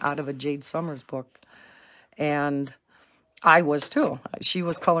out of a Jade Summers book. And I was too. She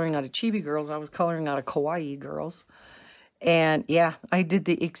was coloring out of Chibi Girls. I was coloring out of Kawaii Girls. And yeah, I did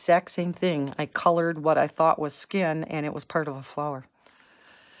the exact same thing. I colored what I thought was skin, and it was part of a flower.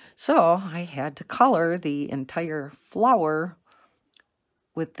 So I had to color the entire flower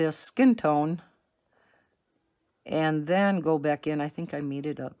with this skin tone, and then go back in. I think I made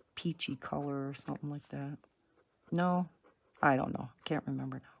it a peachy color or something like that. No, I don't know. Can't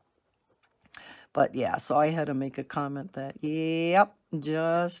remember now. But yeah, so I had to make a comment that, yep,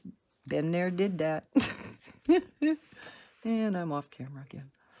 just been there, did that. And I'm off camera again.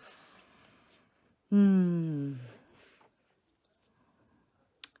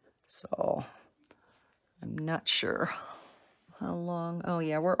 So, I'm not sure how long. Oh,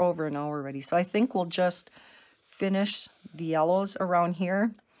 yeah, we're over an hour already. So I think we'll just finish the yellows around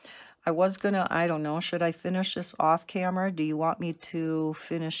here. I was going to, I don't know, should I finish this off camera? Do you want me to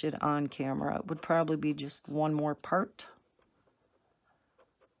finish it on camera? It would probably be just one more part.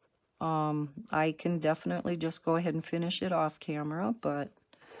 I can definitely just go ahead and finish it off camera, but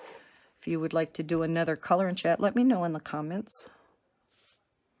if you would like to do another color and chat, let me know in the comments.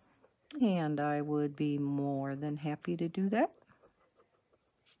 And I would be more than happy to do that.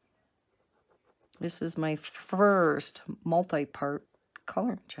 This is my first multi-part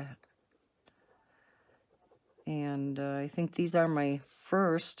color and chat. And I think these are my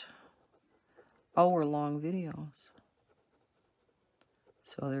first hour-long videos.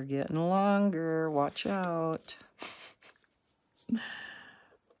 So they're getting longer. Watch out.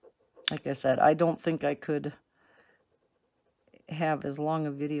 Like I said, I don't think I could have as long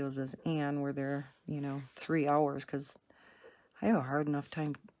of videos as Anne where they're, you know, 3 hours, because I have a hard enough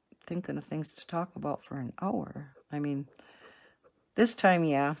time thinking of things to talk about for an hour. I mean, this time,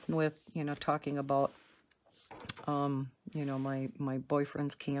 yeah, with, you know, talking about, you know, my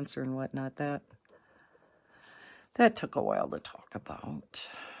boyfriend's cancer and whatnot, that That took a while to talk about,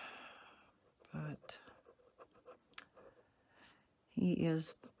 but he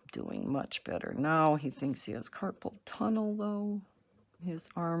is doing much better now. He thinks he has carpal tunnel, though. His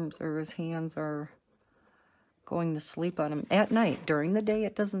arms or his hands are going to sleep on him at night. During the day,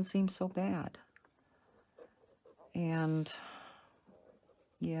 it doesn't seem so bad. And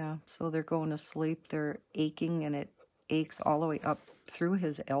yeah, so they're going to sleep. They're aching, and it aches all the way up through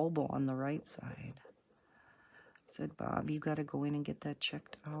his elbow on the right side. I said, Bob, you got to go in and get that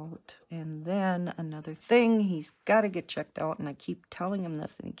checked out. And then another thing, he's got to get checked out. And I keep telling him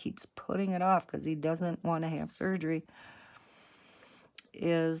this, and he keeps putting it off because he doesn't want to have surgery,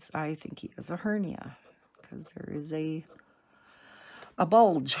 is I think he has a hernia because there is a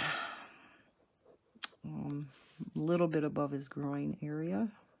bulge a little bit above his groin area.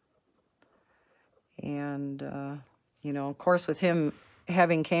 And, you know, of course, with him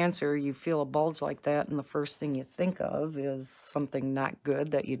having cancer, you feel a bulge like that, and the first thing you think of is something not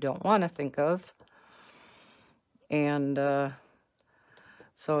good that you don't want to think of. And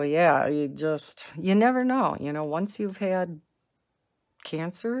so, yeah, you never know. You know, once you've had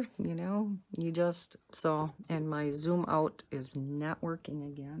cancer, you know, and my zoom out is not working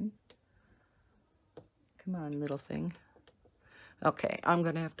again. Come on, little thing. Okay, I'm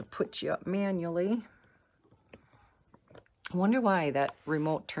going to have to put you up manually. I wonder why that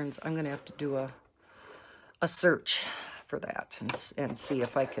remote turns. I'm going to have to do a search for that and see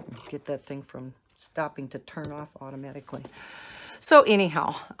if I can get that thing from stopping to turn off automatically. So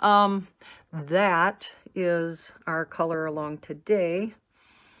anyhow, that is our color along today.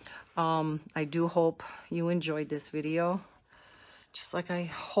 I do hope you enjoyed this video. Just like I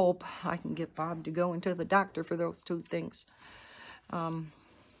hope I can get Bob to go into the doctor for those two things.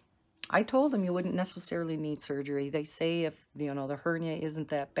 I told him you wouldn't necessarily need surgery. They say if, you know, the hernia isn't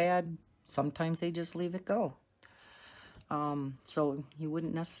that bad, sometimes they just leave it go. So you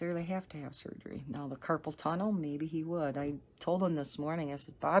wouldn't necessarily have to have surgery. Now, the carpal tunnel, maybe he would. I told him this morning, I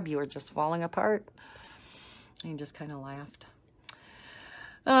said, Bob, you are just falling apart. And he just kind of laughed.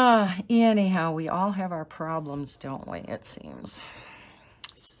 Anyhow, we all have our problems, don't we, it seems.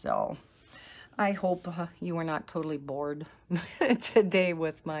 So I hope you were not totally bored today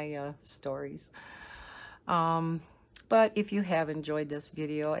with my stories. But if you have enjoyed this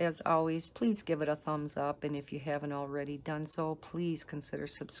video, as always, please give it a thumbs up. And if you haven't already done so, please consider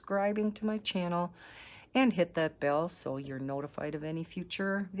subscribing to my channel and hit that bell so you're notified of any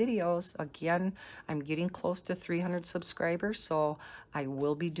future videos. Again, I'm getting close to 300 subscribers, so I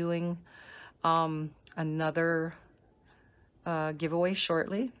will be doing another giveaway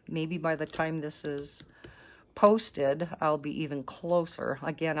shortly. Maybe by the time this is posted, I'll be even closer.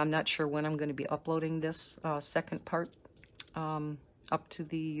 Again, I'm not sure when I'm going to be uploading this second part up to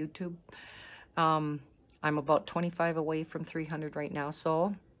the YouTube. I'm about 25 away from 300 right now,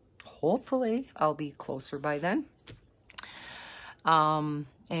 so hopefully I'll be closer by then. And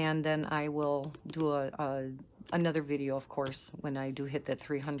then I will do another video, of course, when I do hit that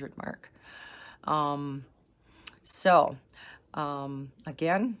 300 mark.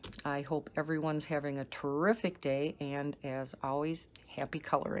 Again, I hope everyone's having a terrific day, and as always, happy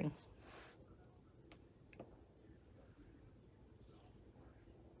coloring.